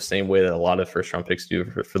the same way that a lot of first-round picks do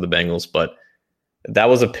for the Bengals, but that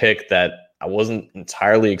was a pick that I wasn't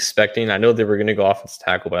entirely expecting. I know they were going to go offensive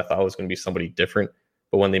tackle, but I thought it was going to be somebody different.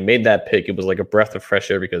 But when they made that pick, it was like a breath of fresh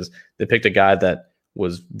air, because they picked a guy that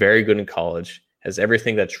was very good in college, has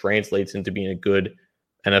everything that translates into being a good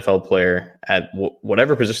NFL player at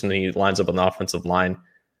whatever position that he lines up on the offensive line.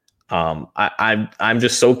 I'm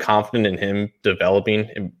just so confident in him developing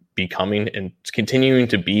and becoming and continuing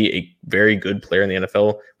to be a very good player in the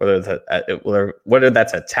NFL, whether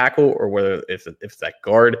that's at tackle or whether if it's at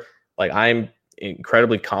guard. Like, I'm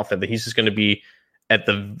incredibly confident that he's just going to be, at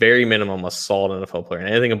the very minimum, a solid NFL player. And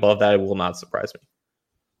anything above that will not surprise me.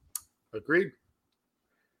 Agreed.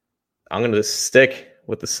 I'm going to stick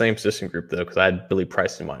with the same position group, though, because I had Billy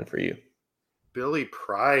Price in mind for you. Billy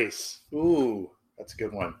Price. Ooh, that's a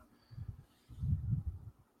good one.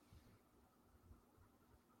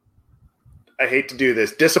 I hate to do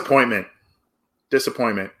this. Disappointment.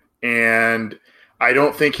 And I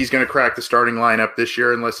don't think he's going to crack the starting lineup this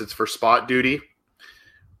year unless it's for spot duty.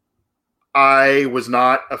 I was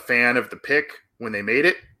not a fan of the pick when they made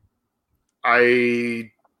it.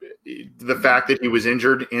 the fact that he was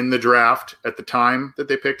injured in the draft at the time that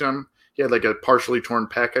they picked him, he had like a partially torn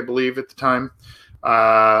pec, I believe, at the time.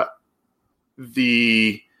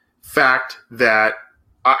 The fact that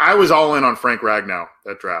I was all in on Frank Ragnow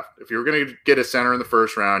that draft. If you were going to get a center in the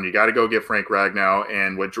first round, you got to go get Frank Ragnow.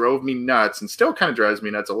 And what drove me nuts and still kind of drives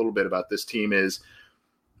me nuts a little bit about this team is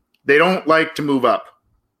they don't like to move up.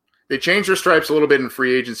 They changed their stripes a little bit in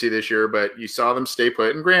free agency this year, but you saw them stay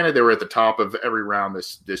put. And granted, they were at the top of every round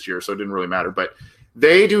this year, so it didn't really matter. But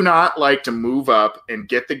they do not like to move up and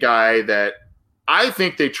get the guy that I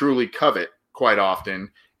think they truly covet quite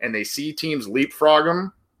often. And they see teams leapfrog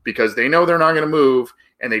them because they know they're not going to move,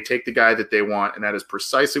 and they take the guy that they want, and that is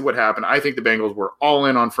precisely what happened. I think the Bengals were all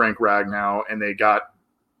in on Frank Ragnow, and they got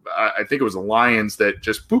I think it was the Lions that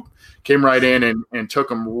just came right in and took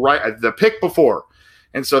him right the pick before.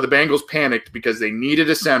 And so the Bengals panicked because they needed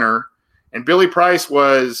a center. And Billy Price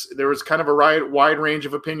there was kind of a wide range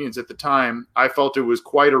of opinions at the time. I felt it was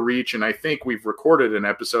quite a reach, and I think we've recorded an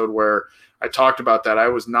episode where I talked about that. I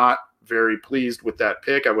was not very pleased with that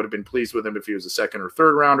pick. I would have been pleased with him if he was a second or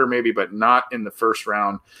third rounder maybe, but not in the first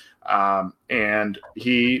round. And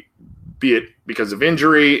he, be it because of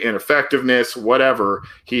injury, ineffectiveness, whatever,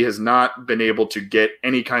 he has not been able to get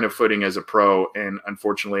any kind of footing as a pro. And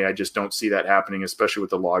unfortunately, I just don't see that happening, especially with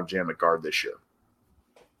the logjam at guard this year.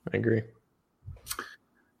 I agree.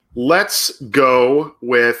 Let's go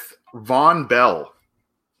with Von Bell.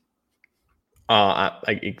 I'm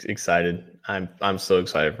excited. I'm so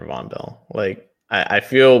excited for Von Bell. Like I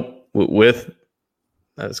feel with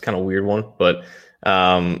that's kind of a weird one, but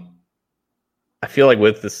I feel like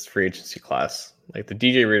with this free agency class, like the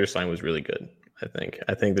DJ Reader sign was really good. I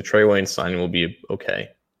think the Trey Wayne signing will be okay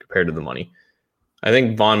compared to the money. I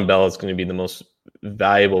think Von Bell is going to be the most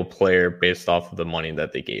valuable player based off of the money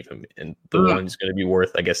that they gave him, and the one who's going to be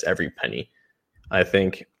worth, I guess, every penny. I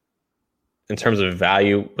think in terms of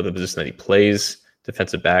value with the position that he plays,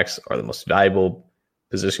 defensive backs are the most valuable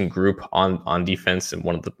position group on defense and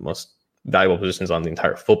one of the most valuable positions on the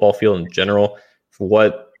entire football field in general. For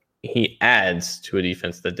what he adds to a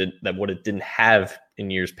defense that what it didn't have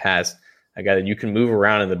in years past, a guy that you can move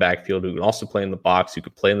around in the backfield, who can also play in the box, who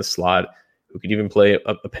could play in the slot, who could even play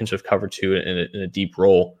a pinch of cover two in a deep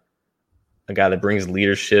role. A guy that brings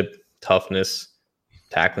leadership, toughness,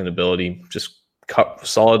 tackling ability, just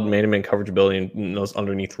solid man-to-man coverage ability in those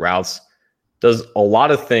underneath routes. Does a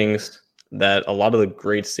lot of things that a lot of the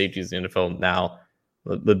great safeties in the NFL now,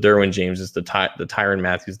 the Derwin Jameses, the Tyrann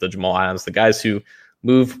Matthews, the Jamal Adams, the guys who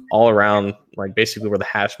move all around, like basically where the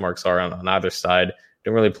hash marks are on either side,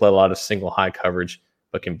 don't really play a lot of single high coverage,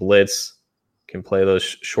 but can blitz, can play those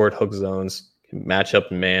short hook zones, can match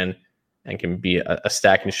up in man, and can be a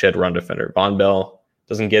stack and shed run defender. Von Bell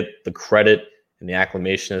doesn't get the credit and the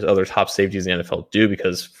acclamation as other top safeties in the NFL do,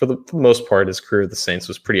 because for the most part, his career at the Saints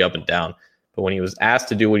was pretty up and down. But when he was asked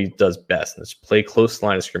to do what he does best, and that's play close to the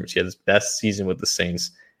line of scrimmage, he had his best season with the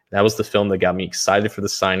Saints. That was the film that got me excited for the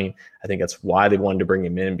signing. I think that's why they wanted to bring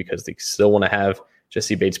him in, because they still want to have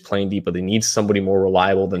Jesse Bates playing deep, but they need somebody more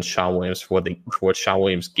reliable than Sean Williams for what Sean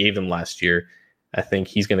Williams gave them last year. I think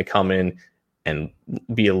he's going to come in and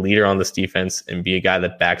be a leader on this defense and be a guy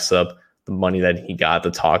that backs up the money that he got,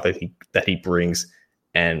 the talk that he brings,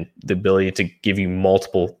 and the ability to give you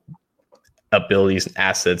multiple abilities and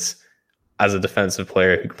assets as a defensive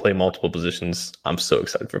player who can play multiple positions. I'm so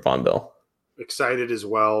excited for Von Bell. Excited as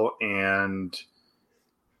well. And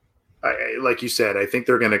like you said, I think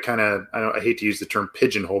they're going to kind of, I hate to use the term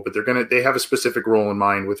pigeonhole, but they have a specific role in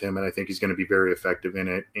mind with him. And I think he's going to be very effective in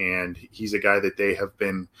it. And he's a guy that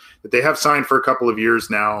they have signed for a couple of years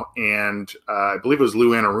now. And I believe it was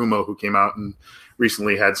Lou Anarumo who came out and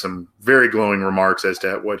recently had some very glowing remarks as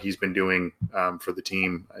to what he's been doing for the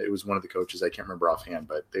team. It was one of the coaches. I can't remember offhand,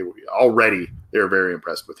 but they were very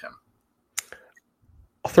impressed with him.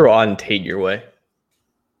 I'll throw Auden Tate your way.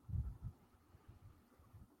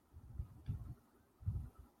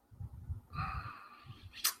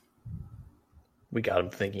 We got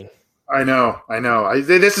him thinking. I know.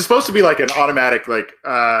 This is supposed to be like an automatic,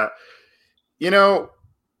 I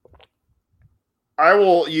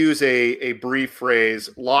will use a brief phrase,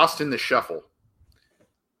 lost in the shuffle.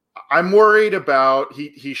 I'm worried about,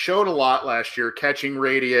 he showed a lot last year, catching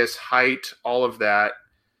radius, height, all of that.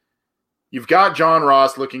 You've got John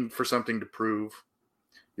Ross looking for something to prove.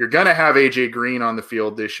 You're going to have AJ Green on the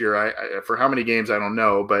field this year. I for how many games, I don't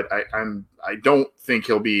know, but I don't think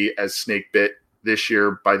he'll be as snake bit this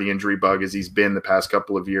year by the injury bug as he's been the past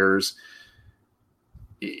couple of years.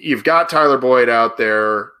 You've got Tyler Boyd out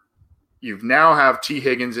there. You now have T.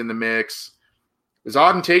 Higgins in the mix. Is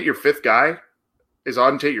Auden Tate your fifth guy? Is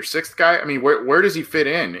Auden Tate your sixth guy? I mean, where does he fit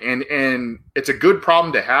in? And it's a good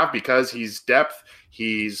problem to have because he's depth,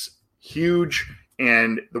 he's huge,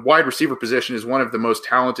 and the wide receiver position is one of the most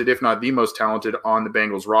talented, if not the most talented, on the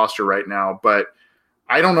Bengals roster right now. But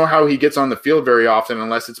I don't know how he gets on the field very often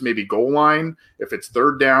unless it's maybe goal line, if it's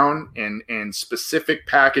third down and specific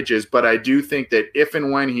packages. But I do think that if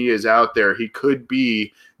and when he is out there, he could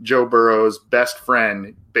be Joe Burrow's best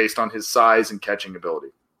friend based on his size and catching ability.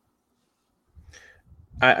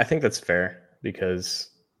 I think that's fair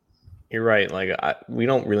because you're right. Like we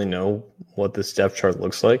don't really know what this depth chart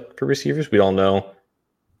looks like for receivers. We don't know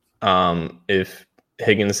if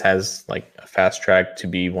Higgins has like a fast track to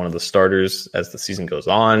be one of the starters as the season goes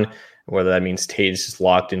on, whether that means Tate is just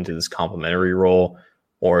locked into this complementary role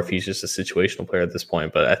or if he's just a situational player at this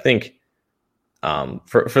point. But I think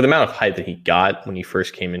for the amount of hype that he got when he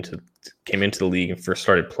first came into the league and first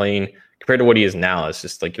started playing, compared to what he is now, it's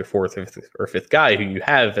just like your fourth or fifth guy who you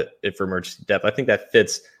have for emergency depth. I think that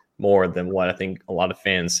fits more than what I think a lot of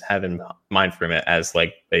fans have in mind for him as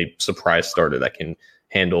like a surprise starter that can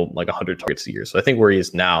handle like 100 targets a year. So I think where he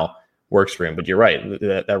is now works for him. But you're right,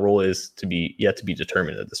 that role is yet to be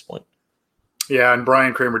determined at this point. Yeah, and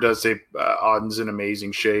Brian Kramer does say Auden's in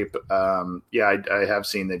amazing shape. I have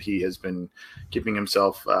seen that he has been keeping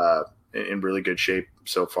himself in really good shape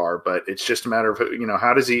so far, but it's just a matter of,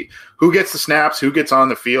 who gets the snaps, who gets on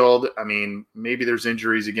the field. I mean, maybe there's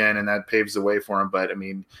injuries again and that paves the way for him. But I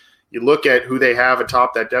mean, you look at who they have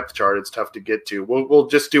atop that depth chart, it's tough to get to. We'll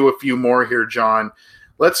just do a few more here, John.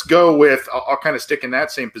 Let's go with, I'll kind of stick in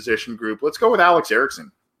that same position group. Let's go with Alex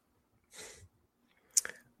Erickson.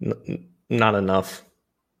 Not enough.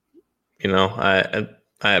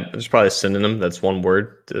 There's probably a synonym that's one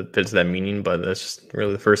word that fits that meaning, but that's just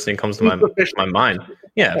really the first thing that comes to my mind.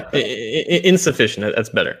 Yeah, insufficient. That's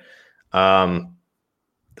better.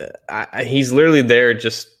 He's literally there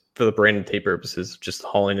just for the Brandon Tate purposes, just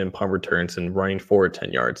hauling in punt returns and running forward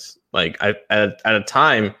 10 yards. Like at a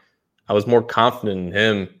time, I was more confident in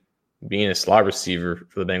him being a slot receiver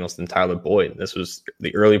for the Bengals than Tyler Boyd. This was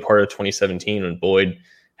the early part of 2017 when Boyd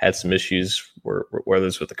had some issues, whether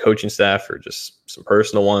it's with the coaching staff or just some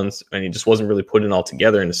personal ones, and he just wasn't really putting it all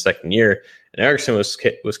together in the second year. And Erickson was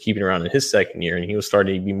keeping around in his second year, and he was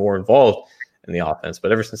starting to be more involved in the offense.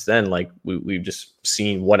 But ever since then, like we've just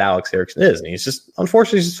seen what Alex Erickson is, and he's just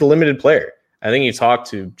unfortunately just a limited player. I think he talked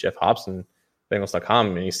to Jeff Hobson, Bengals.com,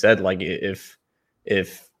 and he said like if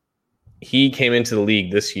he came into the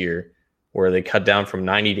league this year where they cut down from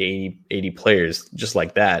 90 to 80 players just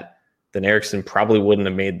like that, then Erickson probably wouldn't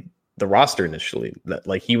have made the roster initially.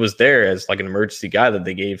 Like he was there as like an emergency guy that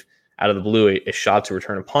they gave out of the blue a shot to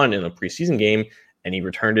return a punt in a preseason game, and he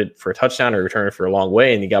returned it for a touchdown or returned it for a long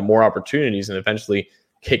way, and he got more opportunities and eventually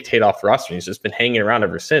kicked Tate off the roster. And he's just been hanging around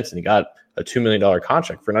ever since, and he got a $2 million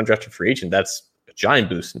contract for an undrafted free agent. That's a giant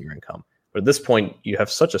boost in your income. But at this point, you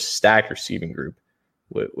have such a stacked receiving group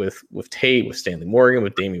with Tate, with Stanley Morgan,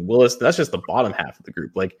 with Damian Willis. That's just the bottom half of the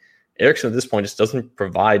group. Like Erickson at this point just doesn't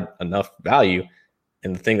provide enough value,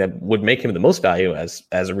 and the thing that would make him the most value as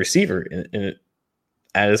a receiver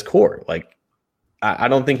at his core. Like I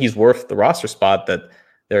don't think he's worth the roster spot that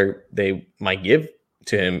they might give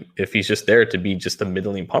to him if he's just there to be just a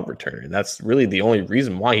middling punt returner. And that's really the only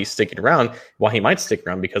reason why he's sticking around, why he might stick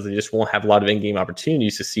around, because they just won't have a lot of in-game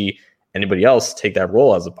opportunities to see anybody else take that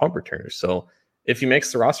role as a punt returner. So if he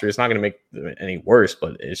makes the roster, it's not going to make it any worse,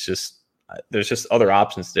 but it's just, there's just other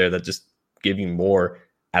options there that just give you more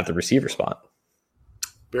at the receiver spot.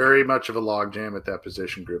 Very much of a logjam at that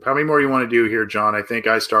position group. How many more you want to do here, John? I think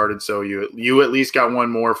I started, so you at least got one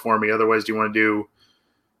more for me. Otherwise, do you want to do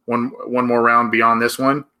one more round beyond this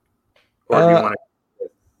one? Or do you want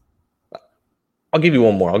to? I'll give you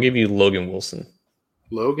one more. I'll give you Logan Wilson.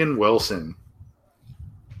 Logan Wilson.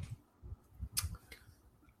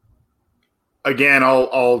 Again,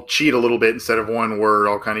 I'll cheat a little bit. Instead of one word,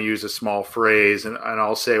 I'll kind of use a small phrase, and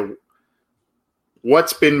I'll say,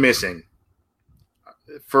 what's been missing?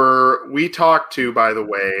 We talked to, by the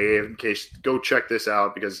way, in case, go check this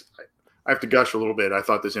out because I have to gush a little bit. I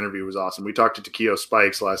thought this interview was awesome. We talked to Takeo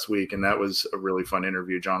Spikes last week, and that was a really fun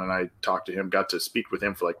interview. John and I talked to him, got to speak with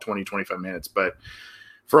him for like 20, 25 minutes. But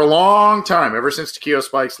for a long time, ever since Takeo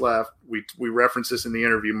Spikes left, we referenced this in the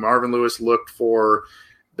interview. Marvin Lewis looked for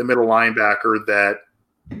the middle linebacker that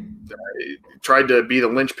tried to be the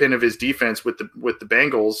linchpin of his defense with the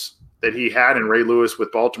Bengals that he had in Ray Lewis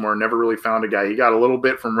with Baltimore. Never really found a guy. He got a little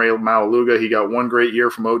bit from Ray Maualuga. He got one great year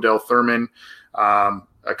from Odell Thurman,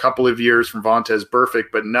 a couple of years from Vontaze Burfict,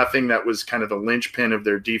 but nothing that was kind of the linchpin of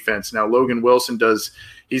their defense. Now Logan Wilson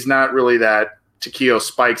he's not really that Takeo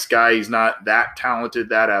Spikes guy. He's not that talented,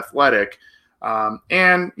 that athletic.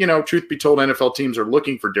 And, truth be told, NFL teams are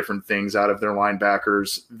looking for different things out of their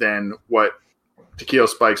linebackers than what Takeo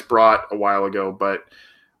Spikes brought a while ago. But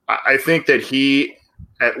I think that he,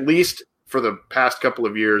 at least for the past couple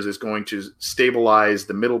of years, is going to stabilize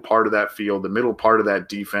the middle part of that field, the middle part of that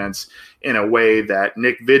defense in a way that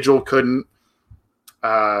Nick Vigil couldn't.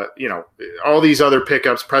 All these other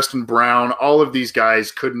pickups, Preston Brown, all of these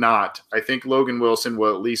guys could not. I think Logan Wilson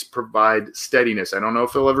will at least provide steadiness. I don't know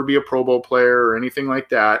if he'll ever be a Pro Bowl player or anything like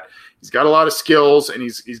that. He's got a lot of skills and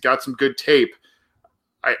he's got some good tape.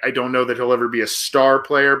 I don't know that he'll ever be a star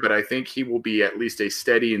player, but I think he will be at least a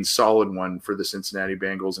steady and solid one for the Cincinnati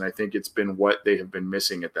Bengals, and I think it's been what they have been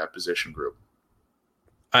missing at that position group.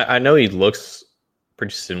 I know he looks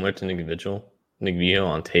pretty similar to Nick Vigil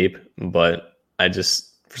on tape, but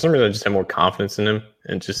for some reason, I just have more confidence in him.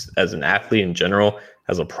 And just as an athlete in general,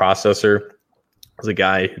 as a processor, as a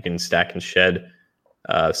guy who can stack and shed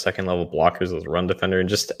second level blockers as a run defender, and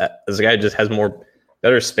just as a guy who just has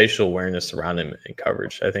better spatial awareness around him and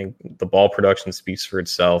coverage. I think the ball production speaks for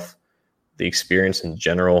itself, the experience in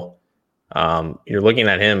general. You're looking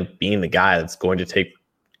at him being the guy that's going to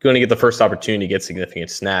get the first opportunity to get significant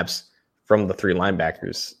snaps from the three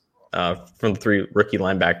linebackers. From the three rookie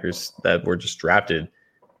linebackers that were just drafted.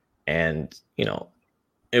 And,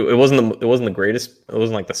 it wasn't the greatest. It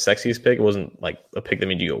wasn't like the sexiest pick. It wasn't like a pick that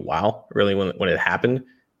made you go, wow, really, when it happened.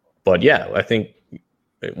 But yeah, I think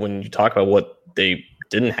when you talk about what they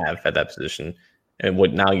didn't have at that position and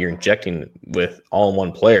what now you're injecting with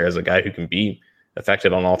all-in-one player as a guy who can be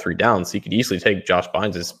effective on all three downs, he could easily take Josh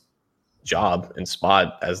Bynes' job and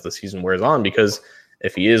spot as the season wears on, because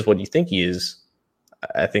if he is what you think he is,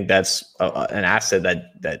 I think that's an asset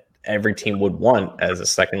that every team would want as a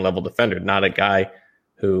second-level defender, not a guy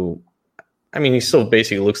who, he still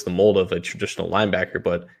basically looks the mold of a traditional linebacker,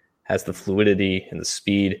 but has the fluidity and the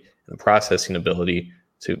speed and the processing ability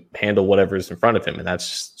to handle whatever's in front of him. And that's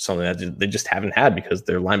just something that they just haven't had because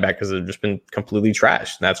their linebackers have just been completely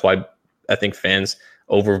trashed. And that's why I think fans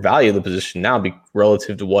overvalue the position now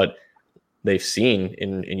relative to what they've seen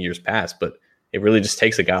in years past. But it really just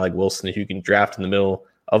takes a guy like Wilson who can draft in the middle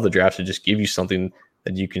of the draft to just give you something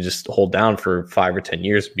that you can just hold down for 5 or 10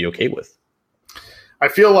 years and be okay with. I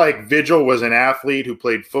feel like Vigil was an athlete who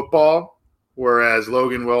played football, whereas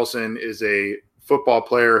Logan Wilson is a football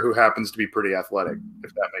player who happens to be pretty athletic,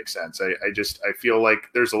 if that makes sense. I feel like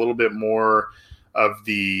there's a little bit more of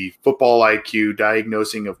the football IQ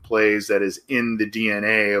diagnosing of plays that is in the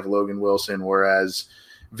DNA of Logan Wilson, whereas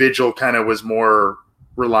Vigil kind of was more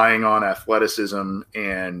relying on athleticism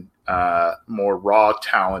and more raw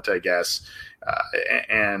talent, I guess.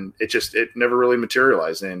 And it never really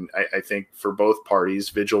materialized. And I think for both parties,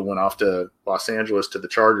 Vigil went off to Los Angeles to the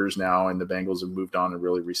Chargers now, and the Bengals have moved on and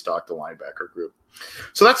really restocked the linebacker group.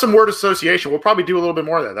 So that's some word association. We'll probably do a little bit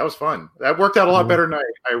more of that. That was fun. That worked out a lot better than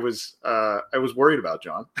I was worried about,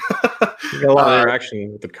 John. You got a lot of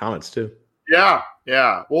interaction with the comments too. Yeah.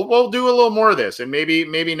 We'll do a little more of this, and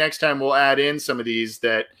maybe next time we'll add in some of these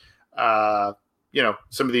that,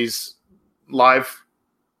 some of these live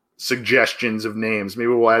suggestions of names. Maybe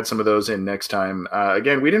we'll add some of those in next time.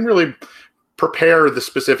 Again, we didn't really prepare the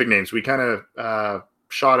specific names. We kind of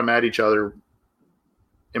shot them at each other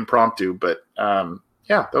impromptu, but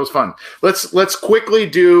that was fun. Let's quickly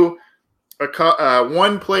do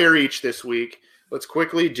one player each this week. Let's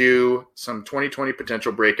quickly do some 2020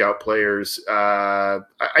 potential breakout players. I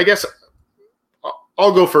guess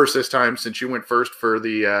I'll go first this time since you went first for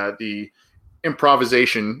the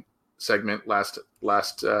improvisation segment last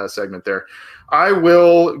segment there. I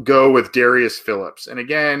will go with Darius Phillips. And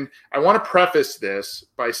again, I want to preface this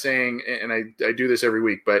by saying, and I do this every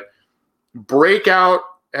week, but breakout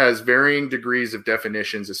has varying degrees of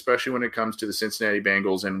definitions, especially when it comes to the Cincinnati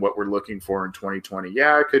Bengals and what we're looking for in 2020.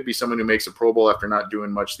 Yeah, it could be someone who makes a Pro Bowl after not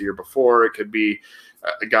doing much the year before. It could be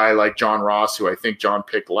a guy like John Ross, who I think John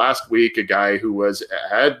picked last week, a guy who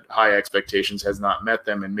had high expectations, has not met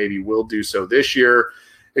them, and maybe will do so this year.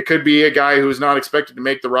 It could be a guy who's not expected to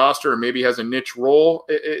make the roster and maybe has a niche role.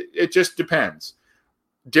 It just depends.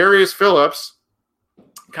 Darius Phillips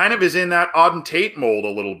kind of is in that Auden Tate mold a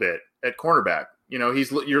little bit at cornerback.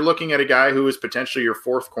 You're looking at a guy who is potentially your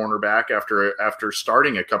fourth cornerback after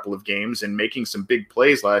starting a couple of games and making some big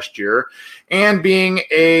plays last year and being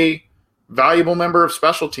a valuable member of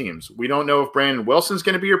special teams. We don't know if Brandon Wilson's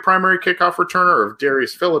going to be your primary kickoff returner or if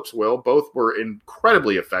Darius Phillips will. Both were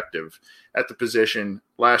incredibly effective at the position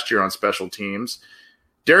last year on special teams.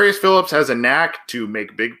 Darius Phillips has a knack to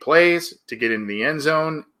make big plays, to get into the end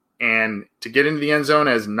zone, and to get into the end zone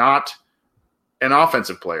as not an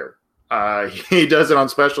offensive player. He does it on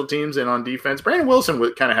special teams and on defense. Brandon Wilson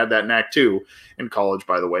kind of had that knack too in college,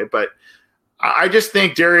 by the way. But I just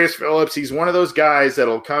think Darius Phillips, he's one of those guys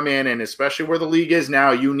that'll come in, and especially where the league is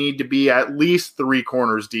now, you need to be at least 3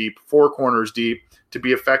 corners deep, 4 corners deep to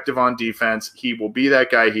be effective on defense. He will be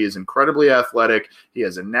that guy. He is incredibly athletic. He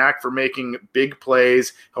has a knack for making big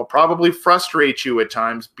plays. He'll probably frustrate you at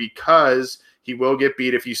times because he will get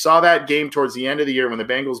beat. If you saw that game towards the end of the year when the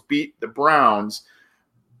Bengals beat the Browns,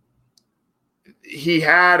 he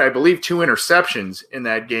had, I believe, 2 interceptions in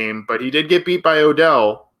that game, but he did get beat by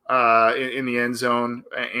Odell in the end zone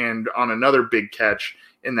and on another big catch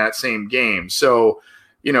in that same game. So,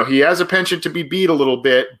 he has a penchant to be beat a little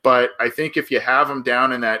bit, but I think if you have him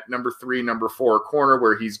down in that number 3, number 4 corner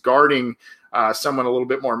where he's guarding someone a little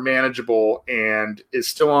bit more manageable and is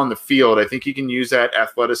still on the field, I think he can use that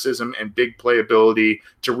athleticism and big playability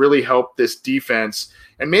to really help this defense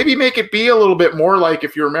and maybe make it be a little bit more like,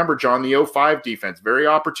 if you remember, John, the 05 defense, very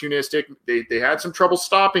opportunistic. They had some trouble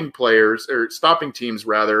stopping teams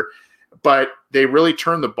rather, but they really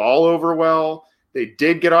turned the ball over well. They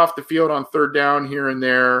did get off the field on 3rd down here and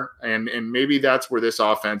there, and maybe that's where this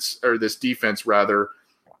offense, or this defense rather,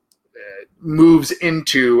 moves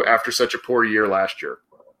into after such a poor year last year.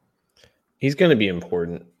 He's going to be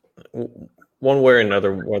important one way or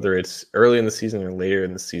another, whether it's early in the season or later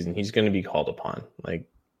in the season. He's going to be called upon. Like,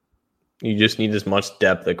 you just need as much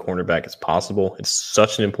depth at cornerback as possible. It's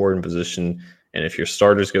such an important position, and if your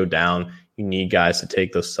starters go down, you need guys to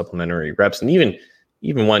take those supplementary reps. And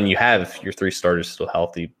even when you have your 3 starters still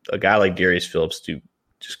healthy, a guy like Darius Phillips to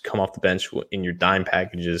just come off the bench in your dime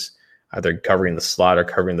packages, either covering the slot or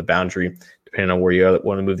covering the boundary, depending on where you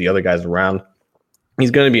want to move the other guys around,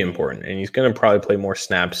 he's going to be important, and he's going to probably play more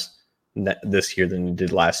snaps this year than he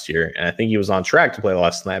did last year. And I think he was on track to play a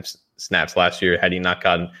lot of snaps last year had he not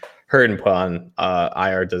gotten hurt and put on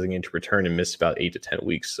IR designated to return and missed about 8 to 10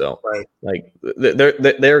 weeks. So right. Like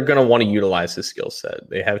they're going to want to utilize his skill set.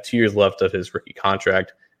 They have 2 years left of his rookie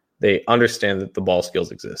contract. They understand that the ball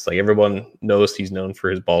skills exist. Like, everyone knows he's known for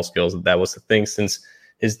his ball skills. That was the thing since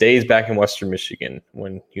his days back in Western Michigan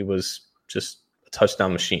when he was just a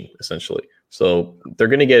touchdown machine, essentially. So they're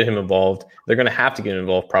going to get him involved. They're going to have to get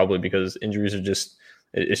involved probably because injuries are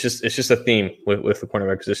it's just a theme with the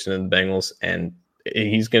cornerback position in the Bengals, and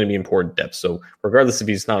he's going to be important depth. So regardless if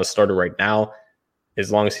he's not a starter right now,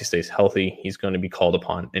 as long as he stays healthy, he's going to be called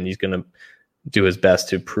upon, and he's going to do his best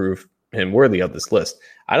to prove him worthy of this list.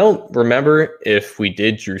 I don't remember if we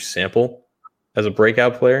did Drew Sample as a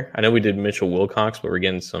breakout player. I know we did Mitchell Wilcox, but we're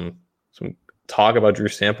getting some talk about Drew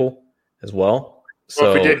Sample as well.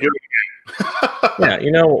 So if we did do it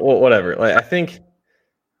again. Yeah, whatever. Like, I think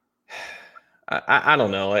I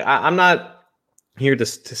don't know. Like, I'm not here to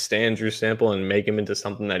stand Drew Sample and make him into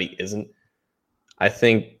something that he isn't. I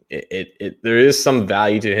think there is some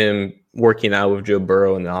value to him working out with Joe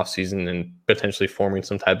Burrow in the offseason and potentially forming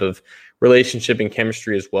some type of relationship and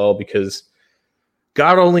chemistry as well, because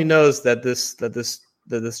God only knows that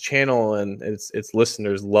this channel and its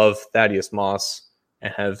listeners love Thaddeus Moss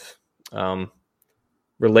and have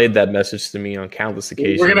relayed that message to me on countless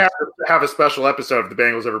occasions. We're going to have a special episode if the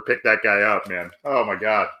Bengals ever pick that guy up, man. Oh, my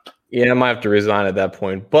God. Yeah, I might have to resign at that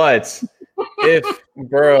point. But if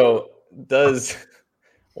Burrow does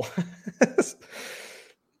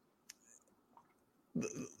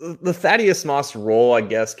the Thaddeus Moss role, I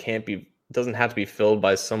guess, doesn't have to be filled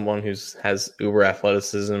by someone who has uber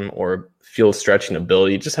athleticism or field stretching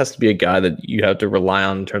ability. It just has to be a guy that you have to rely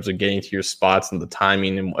on in terms of getting to your spots and the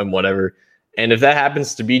timing and whatever. And if that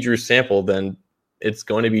happens to be Drew Sample, then it's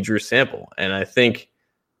going to be Drew Sample. And I think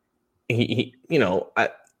they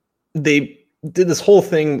did this whole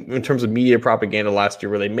thing in terms of media propaganda last year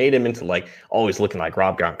where they made him into like always looking like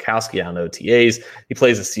Rob Gronkowski on OTAs. He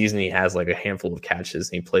plays a season, he has like a handful of catches,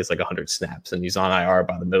 and he plays like 100 snaps, and he's on IR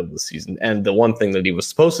by the middle of the season. And the one thing that he was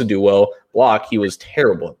supposed to do well, block, he was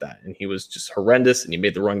terrible at that. And he was just horrendous, and he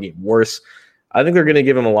made the run game worse. I think they're going to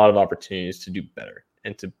give him a lot of opportunities to do better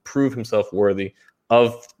and to prove himself worthy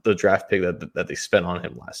of the draft pick that they spent on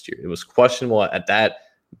him last year. It was questionable at that.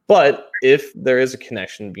 But if there is a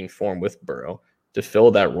connection being formed with Burrow to fill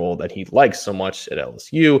that role that he likes so much at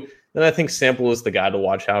LSU, then I think Sample is the guy to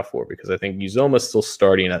watch out for, because I think Uzomah is still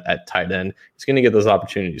starting at tight end. He's going to get those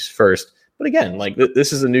opportunities first. But again, like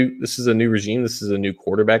this is a new regime. This is a new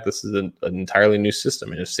quarterback. This is an entirely new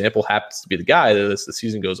system. And if Sample happens to be the guy that as the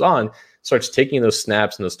season goes on starts taking those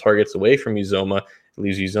snaps and those targets away from Uzomah, it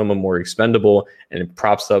leaves Uzomah more expendable, and it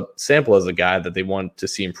props up Sample as a guy that they want to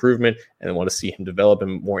see improvement and they want to see him develop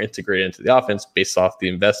and more integrated into the offense based off the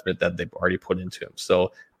investment that they've already put into him.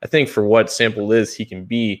 So I think for what Sample is, he can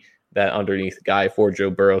be that underneath guy for Joe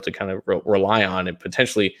Burrow to kind of rely on and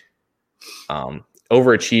potentially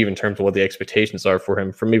overachieve in terms of what the expectations are for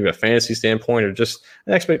him from maybe a fantasy standpoint or just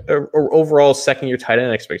or overall second-year tight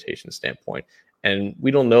end expectation standpoint. And we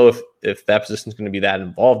don't know if that position is going to be that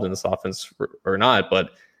involved in this offense or not,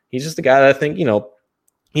 but he's just a guy that I think,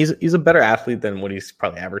 he's a better athlete than what he's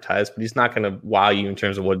probably advertised, but he's not going to wow you in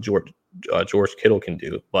terms of what George Kittle can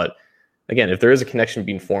do. But again, if there is a connection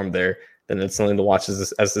being formed there, then it's something to watch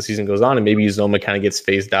as the season goes on. And maybe Uzoma kind of gets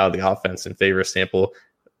phased out of the offense in favor of Sample,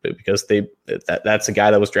 because that's a guy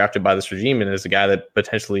that was drafted by this regime and is a guy that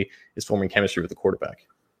potentially is forming chemistry with the quarterback.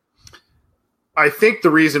 I think the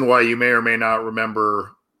reason why you may or may not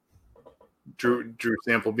remember Drew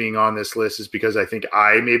Sample being on this list is because I think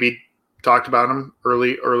I maybe talked about him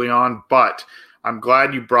early on, but I'm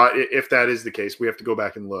glad you brought it. If that is the case, we have to go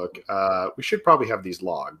back and look. We should probably have these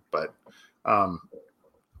logged, but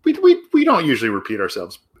we don't usually repeat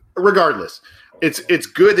ourselves. Regardless, it's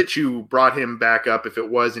good that you brought him back up if it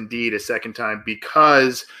was indeed a second time,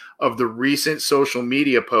 because of the recent social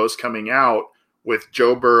media posts coming out with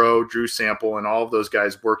Joe Burrow, Drew Sample, and all of those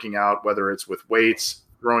guys working out, whether it's with weights,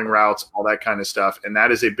 throwing routes, all that kind of stuff. And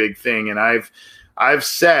that is a big thing. And I've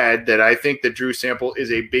said that I think that Drew Sample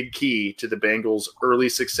is a big key to the Bengals' early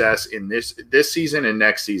success in this season and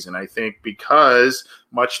next season. I think because,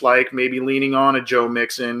 much like maybe leaning on a Joe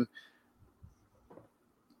Mixon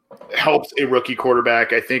helps a rookie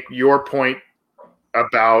quarterback, I think your point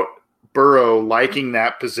about Burrow liking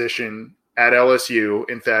that position at LSU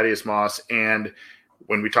in Thaddeus Moss, and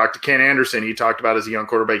when we talked to Ken Anderson, he talked about as a young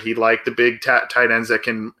quarterback, he liked the big tight ends that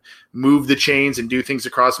can move the chains and do things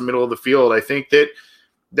across the middle of the field. I think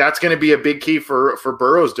that's going to be a big key for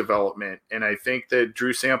Burrow's development. And I think that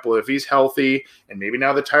Drew Sample, if he's healthy, and maybe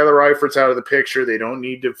now that Tyler Eifert's out of the picture, they don't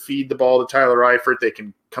need to feed the ball to Tyler Eifert. They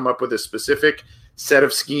can come up with a specific set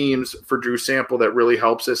of schemes for Drew Sample that really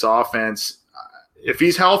helps this offense. If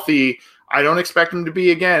he's healthy, I don't expect him to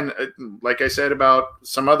be, again, like I said about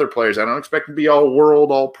some other players, I don't expect him to be all world,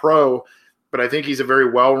 all pro, but I think he's a very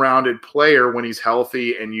well-rounded player when he's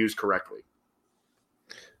healthy and used correctly.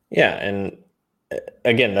 Yeah, and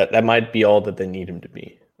again, that might be all that they need him to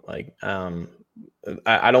be. Like,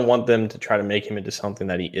 I don't want them to try to make him into something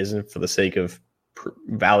that he isn't for the sake of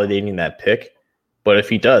validating that pick. But if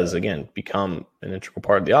he does, again, become an integral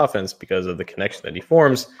part of the offense because of the connection that he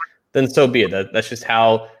forms, then so be it. That's just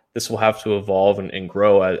how this will have to evolve and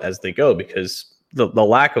grow as they go, because the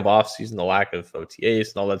lack of offseason, the lack of OTAs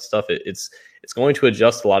and all that stuff, it's going to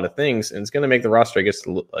adjust a lot of things, and it's going to make the roster,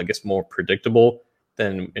 I guess, more predictable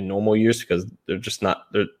than in normal years, because they're just not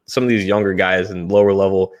 – some of these younger guys and lower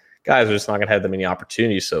level guys are just not going to have that many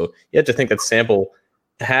opportunities. So you have to think that Sample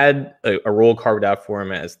had a role carved out for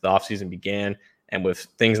him as the offseason began, and with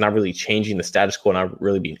things not really changing, the status quo not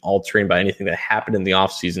really being altering by anything that happened in the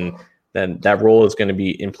offseason, then that role is going to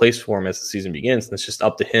be in place for him as the season begins. And it's just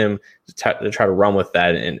up to him to try to run with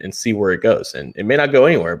that and see where it goes. And it may not go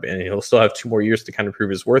anywhere, and he'll still have 2 more years to kind of prove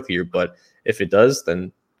his worth here. But if it does,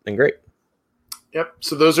 then great. Yep.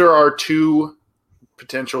 So those are our 2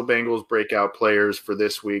 potential Bengals breakout players for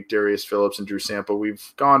this week, Darius Phillips and Drew Sample. We've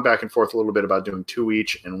gone back and forth a little bit about doing 2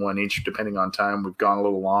 each and 1 each, depending on time. We've gone a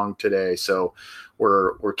little long today, so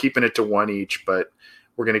we're keeping it to 1 each, but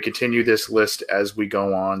we're going to continue this list as we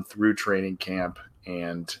go on through training camp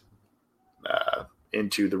and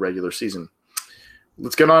into the regular season.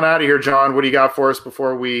 Let's get on out of here, John. What do you got for us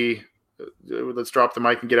before let's drop the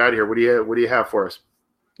mic and get out of here? What do you have for us?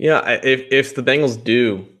 Yeah, if the Bengals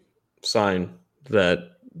do sign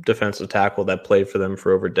that defensive tackle that played for them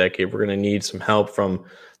for over a decade, we're going to need some help from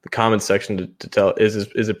the comment section to tell, is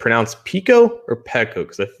it pronounced Pico or Pecco?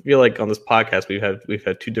 Because I feel like on this podcast we've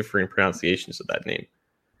had 2 differing pronunciations of that name.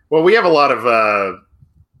 Well, we have a lot of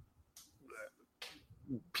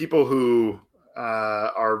people who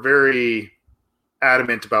are very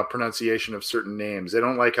adamant about pronunciation of certain names. They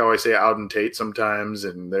don't like how I say Auden Tate sometimes,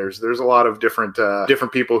 and there's a lot of different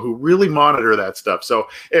people who really monitor that stuff. So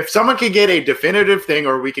if someone can get a definitive thing,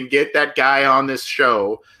 or we can get that guy on this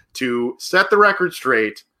show to set the record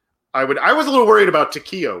straight, I was a little worried about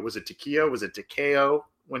Takeo. Was it Takeo? Was it Takeo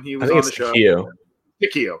when he was on the show?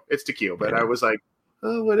 Takeo. It's Takeo. But yeah. I was like,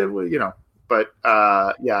 oh, whatever, But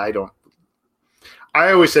yeah,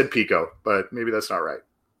 I always said Pico, but maybe that's not right.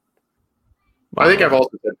 I think I've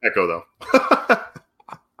also said Echo, though.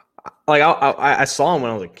 Like I saw him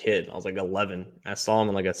when I was a kid. I was like 11. I saw him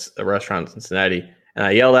in like a restaurant in Cincinnati, and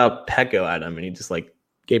I yelled out Pecco at him, and he just like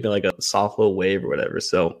gave me like a soft little wave or whatever.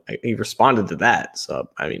 So he responded to that. So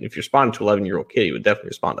I mean, if you respond to 11-year-old kid, he would definitely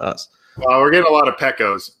respond to us. Well, we're getting a lot of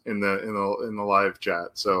pecos in the live chat,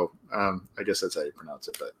 so I guess that's how you pronounce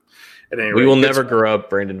it. But at any rate, we will never grow up,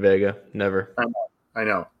 Brandon Vega. Never. I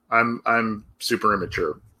know. I'm super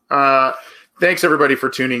immature. Thanks everybody for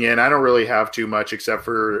tuning in. I don't really have too much except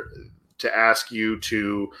for to ask you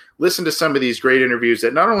to listen to some of these great interviews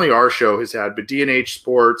that not only our show has had, but D&H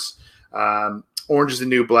Sports, Orange is the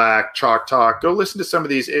New Black, Chalk Talk. Go listen to some of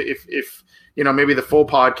these. If maybe the full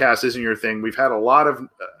podcast isn't your thing. We've had a lot of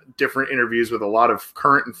different interviews with a lot of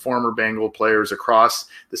current and former Bengal players across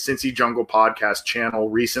the Cincy Jungle podcast channel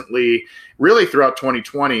recently, really throughout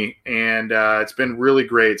 2020. And it's been really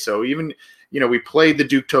great. So even, we played the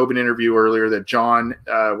Duke Tobin interview earlier that John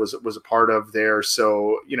was a part of there.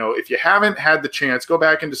 So, if you haven't had the chance, go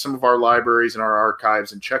back into some of our libraries and our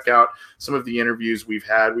archives and check out some of the interviews we've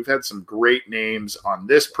had. We've had some great names on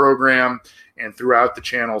this program and throughout the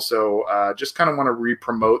channel. So just kind of want to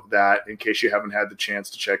re-promote that in case you haven't had the chance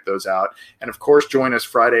to check those out. And of course, join us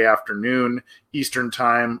Friday afternoon Eastern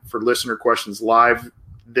time for Listener Questions Live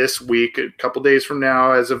this week, a couple days from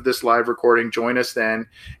now, as of this live recording. Join us then,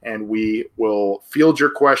 and we will field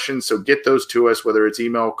your questions. So get those to us, whether it's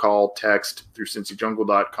email, call, text, through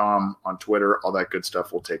cincyjungle.com, on Twitter, all that good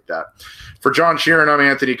stuff. We'll take that. For John Sheeran, I'm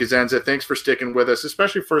Anthony Cosenza. Thanks for sticking with us,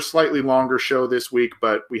 especially for a slightly longer show this week,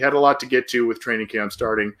 but we had a lot to get to with training camp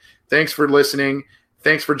starting. Thanks for listening.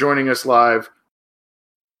 Thanks for joining us live.